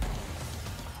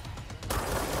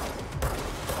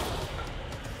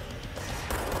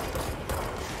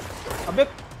 अबे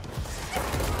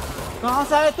कहाँ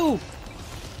से आया तू?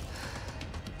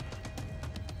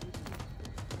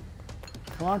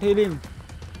 Want healing.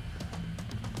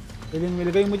 हीलिंग मिल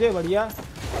गई मुझे, बढ़िया।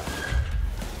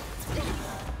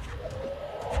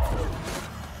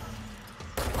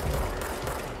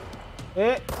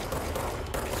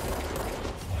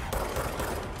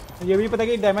 ये भी पता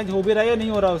कि डैमेज हो भी रहा है या नहीं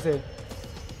हो रहा उसे।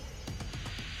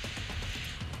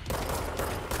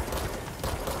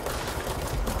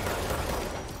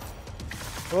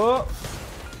 ओ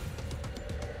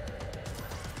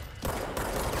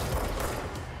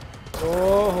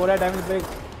हो रहा है डैमेज ब्रेक।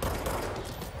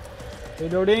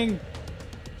 रीलोडिंग।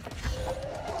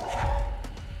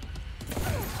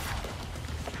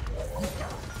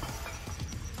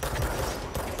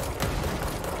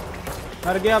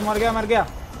 मर गया मर गया मर गया।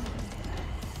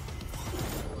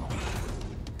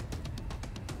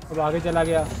 अब आगे चला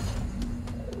गया।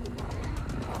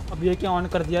 अब ये क्या ऑन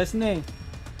कर दिया इसने?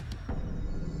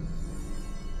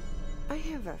 I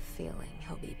have a feeling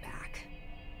he'll be back.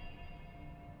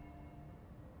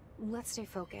 Let's stay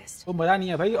focused. वो मजा नहीं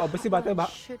है भाई, ऑब्वियसली बात है।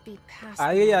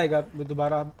 आएगा ही आएगा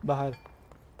दोबारा बाहर।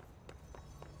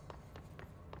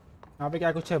 यहाँ पे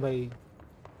क्या कुछ है भाई?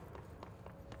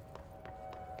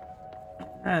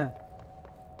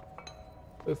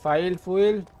 कोई फाइल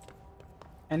फुइल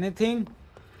एनीथिंग?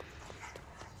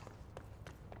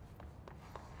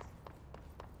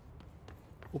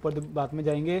 ऊपर बाद में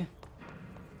जाएंगे।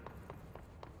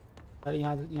 अरे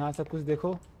यहाँ सब कुछ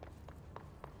देखो,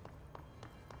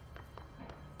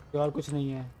 और कुछ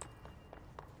नहीं है।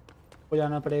 ऊपर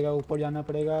जाना पड़ेगा, ऊपर जाना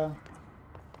पड़ेगा।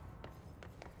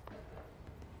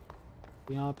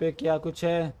 यहाँ पे क्या कुछ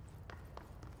है?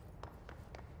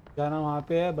 जाना वहाँ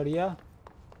पे है, बढ़िया।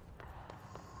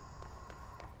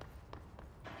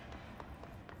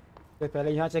 तो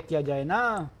पहले यहाँ चेक किया जाए ना।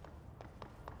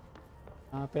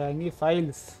 यहाँ पे आएंगी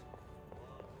फाइल्स।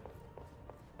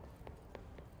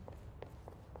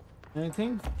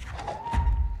 एनीथिंग?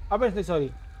 अबे सॉरी,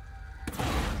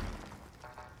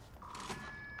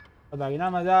 अब आई ना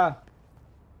मजा।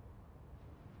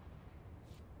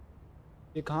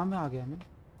 ये कहाँ में आ गया मैं?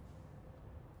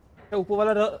 ऊपर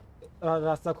वाला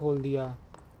रास्ता खोल दिया।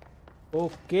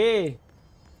 Okay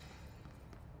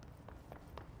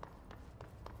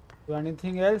Do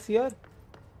anything else here?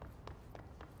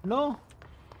 No.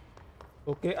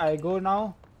 Okay, I go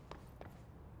now.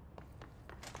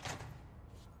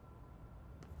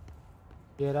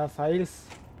 Here are files.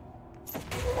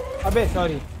 अबे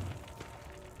sorry.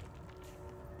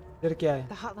 इधर क्या है?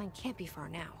 The hotline can't be far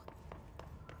now.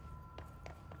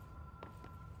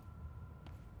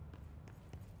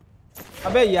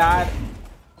 अबे यार,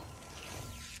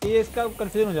 ये इसका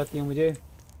कंफ्यूजन हो जाती है मुझे।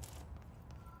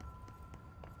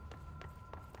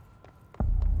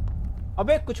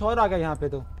 अबे कुछ और आ गया यहाँ पे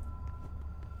तो।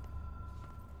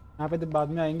 यहाँ पे तो बाद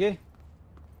में आएंगे।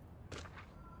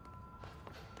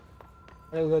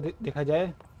 अरे उधर देखा जाए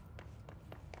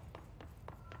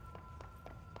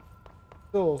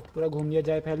तो पूरा घूम लिया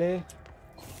जाए पहले।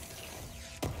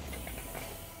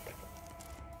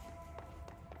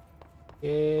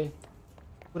 ये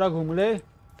पूरा घूम ले।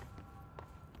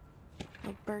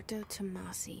 Alberto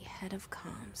Tomasi, head of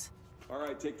comms. All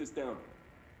right, take this down.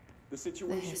 The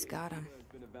situation This got him. has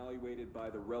been evaluated by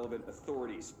the relevant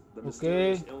authorities. The Okay.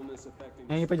 mysterious illness affecting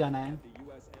यहीं पे जाना है। the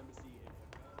U.S. Embassy in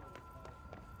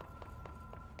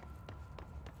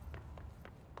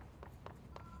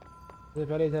सबसे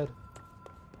पहले इधर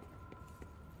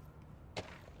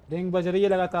ring बज रही है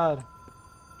लगातार।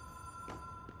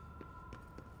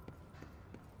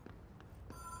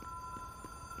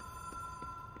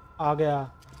 आ गया।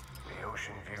 The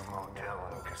Ocean View Motel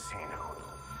and Casino.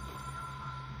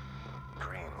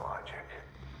 Dream logic.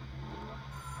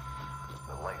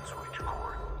 The light switch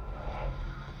cord.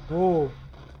 O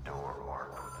Door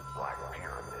marked with the black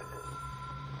pyramid.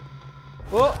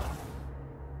 ओ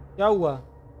क्या हुआ?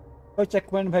 और चेक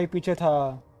पॉइंट भाई पीछे था।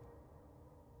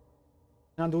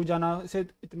 इतना दूर जाना से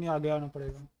इतनी आगे आना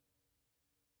पड़ेगा।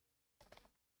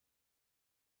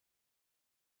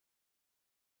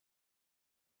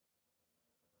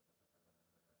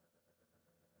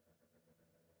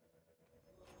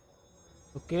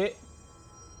 ओके,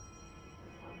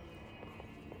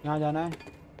 यहाँ जाना है।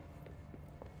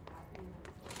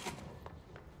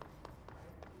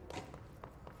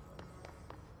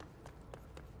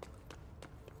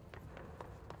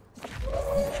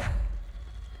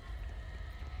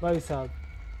 भाई साहब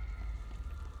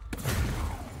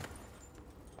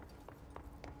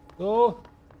तो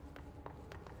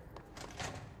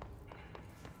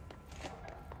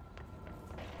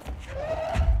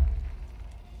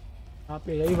यहाँ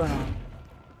पे यही बना,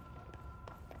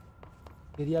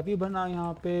 एरिया भी बना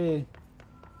यहाँ पे।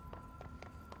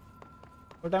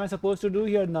 What am I supposed to do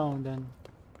here now then?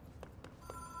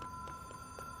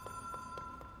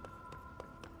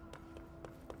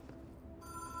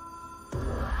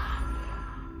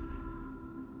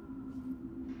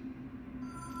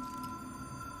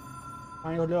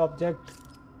 Find your object.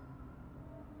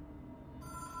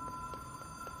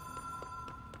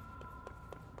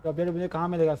 तो ऑब्जेक्ट मुझे कहाँ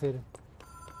मिलेगा फिर?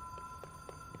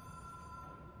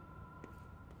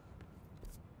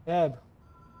 टैब।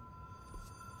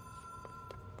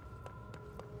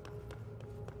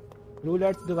 ब्लू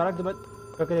लाइट्स दोबारा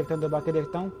करके देखता हूँ, दबा के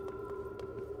देखता हूँ।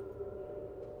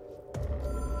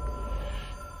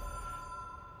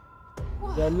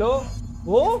 येलो।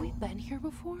 वो Have we been here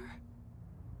before?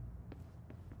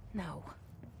 No.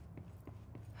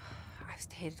 I've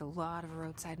stayed at a lot of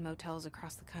roadside motels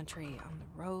across the country. On the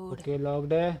road. Okay,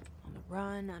 logged है। On the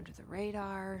run, under the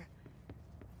radar.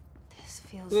 This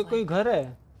feels तो like कोई घर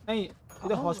है? नहीं, ये तो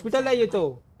all of hospital है ये them, तो।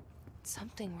 like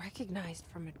something recognized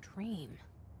from a dream.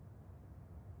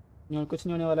 नहीं, कुछ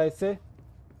नहीं होने वाला इससे।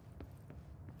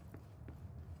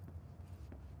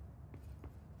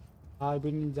 बाहर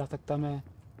भी नहीं जा सकता मैं।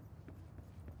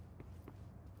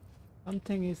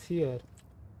 Something is here.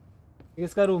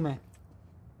 किसका रूम है?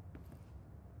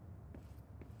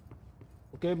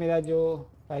 ओके, मेरा जो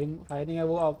फायरिंग है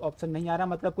वो ऑप्शन नहीं आ रहा,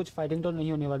 मतलब कुछ फाइटिंग तो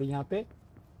नहीं होने वाली यहाँ पे।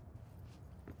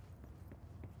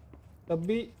 तब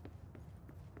भी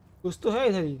कुछ तो है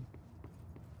इधर ही।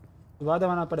 दोबारा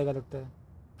दबाना पड़ेगा लगता है।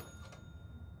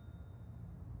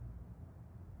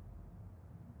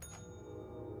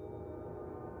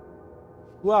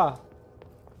 हुआ,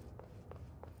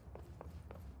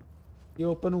 ये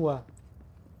ओपन हुआ।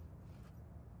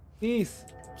 Peace.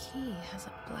 Key has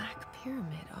a black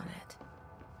pyramid on it.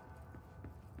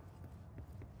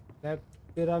 Black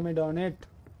pyramid on it.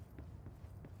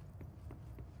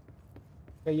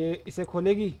 क्या ये इसे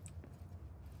खोलेगी?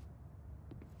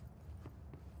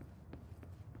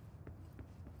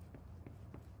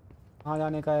 कहाँ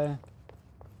जाने का है?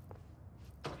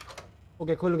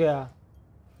 ओके, खुल गया।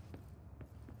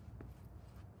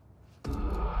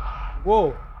 वो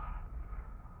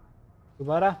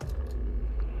दोबारा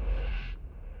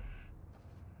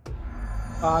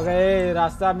आ गए,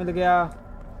 रास्ता मिल गया।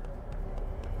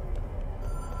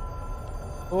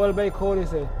 खोल भाई खोल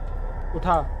इसे,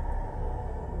 उठा।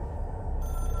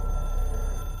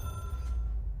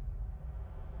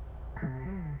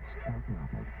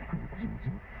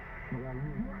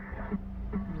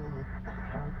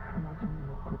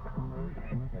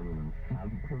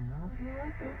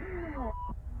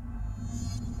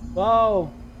 वाओ,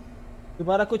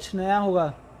 दोबारा कुछ नया होगा,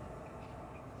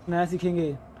 नया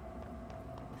सीखेंगे।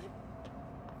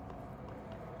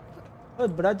 बहुत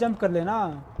बड़ा जंप कर लेना।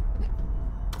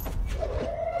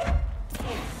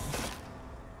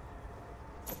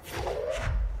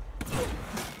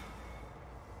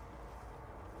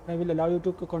 I will allow you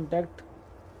to contact.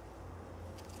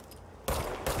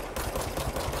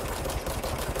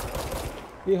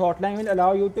 The hotline will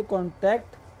allow you to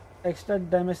contact extra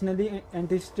dimensionally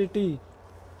entity.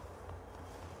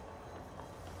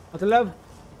 मतलब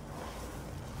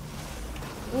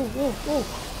ओह ओह ओह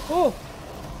ओह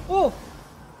ओह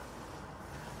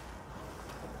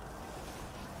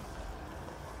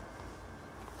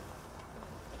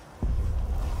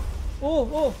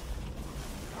ओह ओह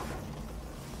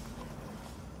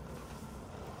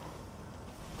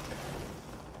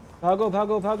भागो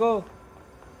भागो भागो।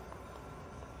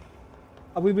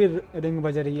 अभी भी रिंग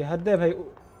बज रही है, हद है भाई।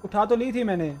 उठा तो ली थी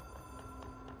मैंने।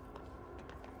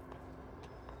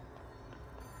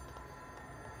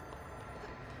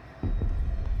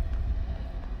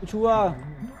 कुछ हुआ?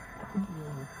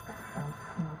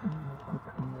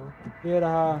 ये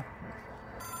रहा।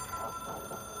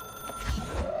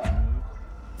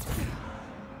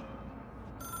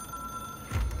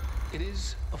 It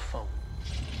is a phone.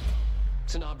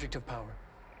 It's an object of power.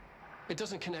 It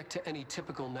doesn't connect to any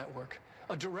typical network.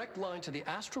 A direct line to the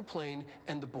astral plane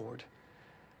and the board.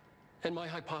 And my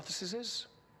hypothesis is,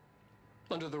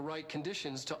 under the right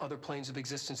conditions, to other planes of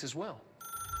existence as well.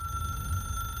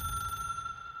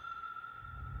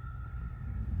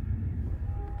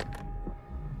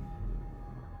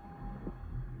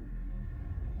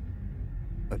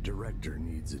 A director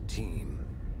needs a team.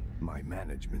 My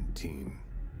management team.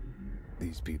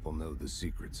 These people know the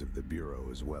secrets of the Bureau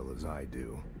as well as I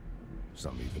do.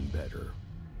 Some even better.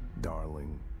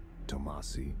 Darling,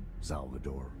 Tomasi,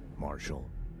 Salvador, Marshall.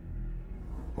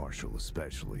 Marshall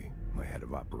especially, my head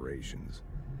of operations.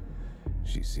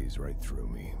 She sees right through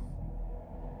me.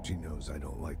 She knows I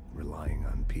don't like relying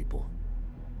on people.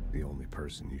 The only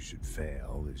person you should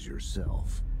fail is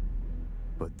yourself.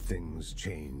 But things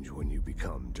change when you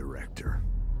become director.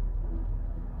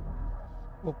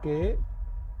 Okay.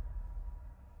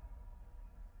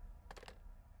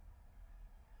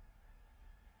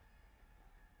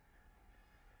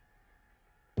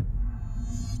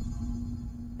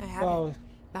 I have it.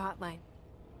 The hotline.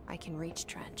 I can reach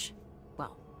Trench.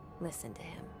 Well, listen to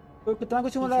him. तो कितना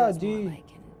कुछ He मिला feels ji? more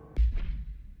like an...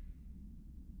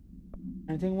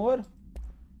 Anything more?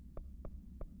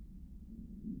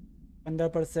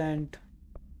 15%,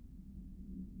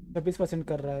 26%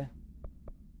 कर रहा है,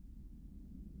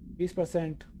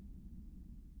 20%.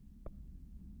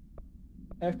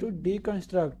 Have to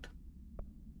deconstruct.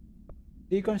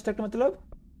 Deconstruct मतलब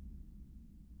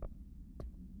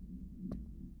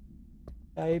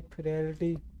type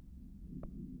reality.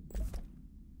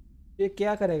 ये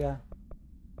क्या करेगा?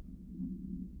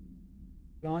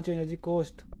 लॉन्च एनर्जी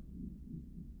कोस्ट,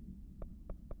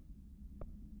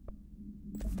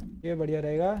 ये बढ़िया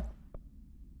रहेगा।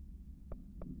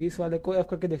 20 वाले को एफ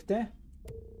करके देखते हैं।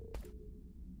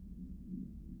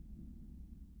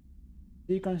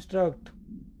 डिकंस्ट्रक्ट।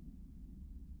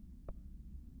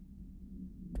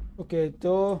 ओके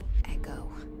तो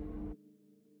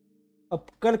अब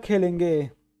कल खेलेंगे,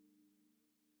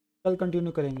 कल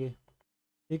कंटिन्यू करेंगे,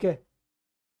 ठीक है?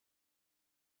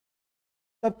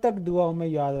 तब तक दुआओं में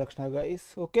याद रखना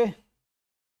गाइस। Okay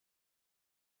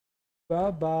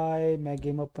bye bye. मैं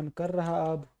गेम ओपन कर रहा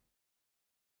अब,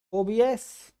 OBS।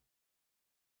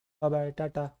 Bye bye,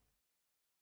 Tata.